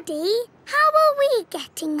 Daddy, how are we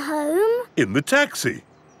getting home? In the taxi.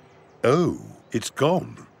 Oh, it's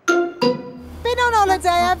gone. Been on holiday,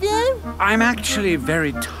 have you? I'm actually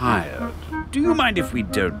very tired. Do you mind if we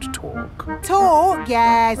don't talk? Talk?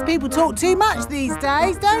 Yes. People talk too much these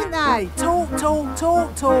days, don't they? Talk, talk,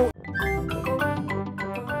 talk, talk.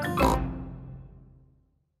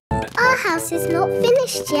 Our house is not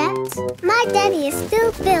finished yet. My daddy is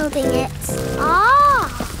still building it.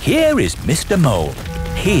 Ah! Here is Mr. Mole.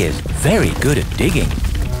 He is very good at digging.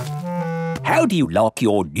 How do you like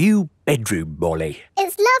your new bedroom, Molly?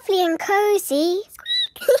 It's lovely and cosy.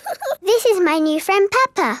 This is my new friend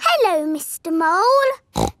Peppa. Hello, Mr.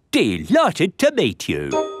 Mole. Delighted to meet you.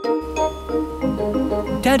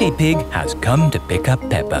 Daddy Pig has come to pick up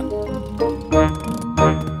Peppa.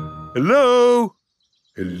 Hello?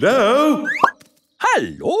 Hello?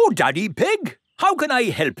 Hello, Daddy Pig. How can I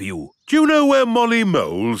help you? Do you know where Molly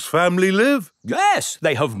Mole's family live? Yes,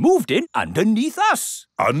 they have moved in underneath us.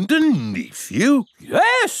 Underneath you?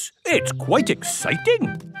 Yes, it's quite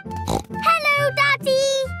exciting. Hello,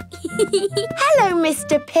 Daddy. Hello,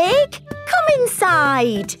 Mr. Pig. Come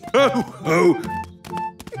inside. Oh.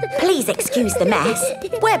 Please excuse the mess.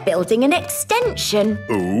 We're building an extension.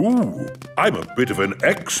 Oh, I'm a bit of an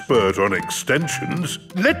expert on extensions.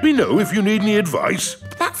 Let me know if you need any advice.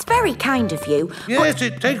 That's very kind of you. Yes,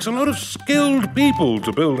 it takes a lot of skilled people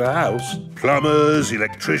to build a house. Plumbers,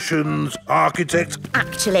 electricians, architects.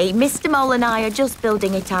 Actually, Mr. Mole and I are just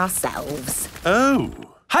building it ourselves. Oh.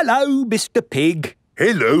 Hello, Mr. Pig.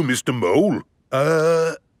 Hello, Mr. Mole.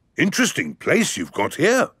 Interesting place you've got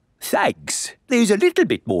here. Thanks. There's a little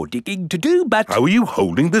bit more digging to do, but... How are you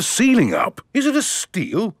holding the ceiling up? Is it a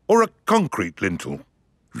steel or a concrete lintel?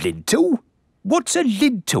 Lintel? What's a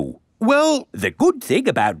lintel? Well, the good thing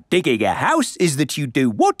about digging a house is that you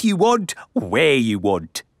do what you want, where you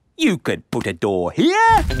want. You could put a door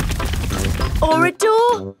here. Or a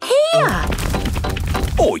door here.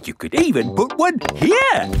 Or you could even put one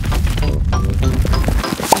here.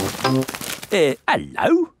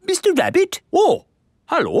 Hello, Mr. Rabbit. Oh,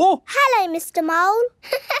 hello. Hello, Mr.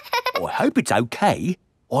 Mole. I hope it's OK.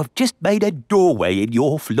 I've just made a doorway in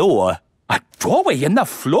your floor. A doorway in the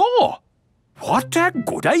floor? What a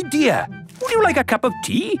good idea. Would you like a cup of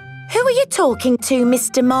tea? Who are you talking to,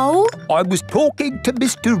 Mr. Mole? I was talking to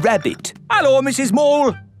Mr. Rabbit. Hello, Mrs.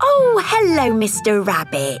 Mole. Oh, hello, Mr.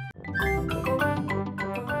 Rabbit.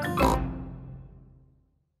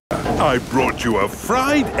 I brought you a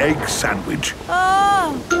fried egg sandwich.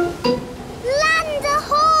 Oh! Land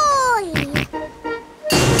ahoy!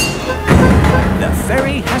 The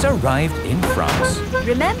ferry has arrived in France.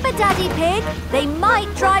 Remember, Daddy Pig, they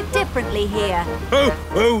might drive differently here.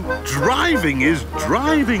 Oh, driving is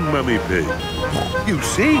driving, Mummy Pig. You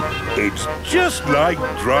see, it's just like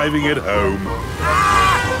driving at home.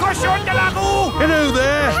 Cochon de la roue! Hello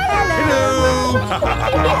there! Hello!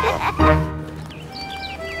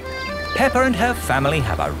 Peppa and her family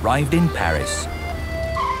have arrived in Paris.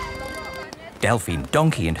 Delphine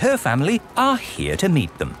Donkey and her family are here to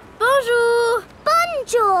meet them. Bonjour!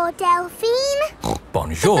 Bonjour, Delphine.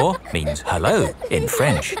 Bonjour means hello in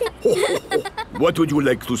French. What would you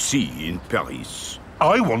like to see in Paris?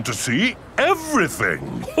 I want to see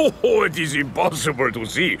everything. Oh, it is impossible to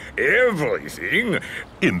see everything.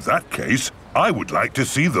 In that case, I would like to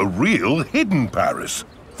see the real hidden Paris.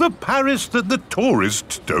 The Paris that the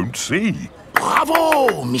tourists don't see.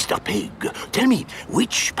 Bravo, Mr. Pig. Tell me,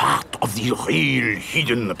 which part of the real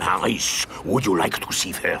hidden Paris would you like to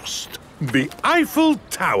see first? The Eiffel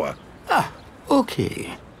Tower. Ah,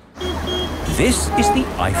 okay. This is the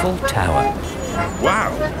Eiffel Tower.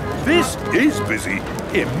 Wow, this is busy.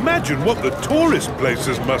 Imagine what the tourist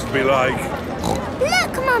places must be like.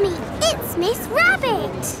 Look, Mummy, it's Miss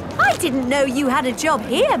Rabbit. I didn't know you had a job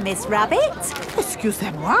here, Miss Rabbit.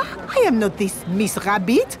 Excusez-moi, I am not this Miss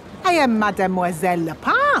Rabbit. I am Mademoiselle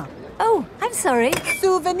Lapin. Oh, I'm sorry.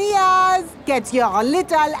 Souvenirs! Get your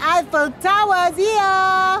little Eiffel Towers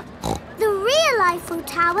here! The real Eiffel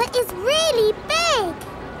Tower is really big.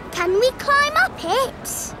 Can we climb up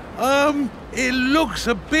it? It looks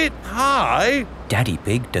a bit high. Daddy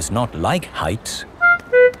Pig does not like heights.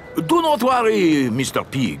 Do not worry, Mr.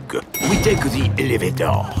 Pig. We take the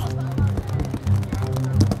elevator.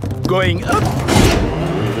 Going up.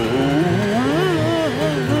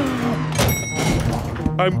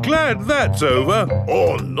 I'm glad that's over.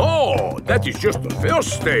 Oh, no! That is just the first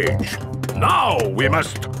stage. Now we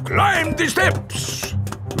must climb the steps.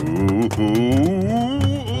 Ooh.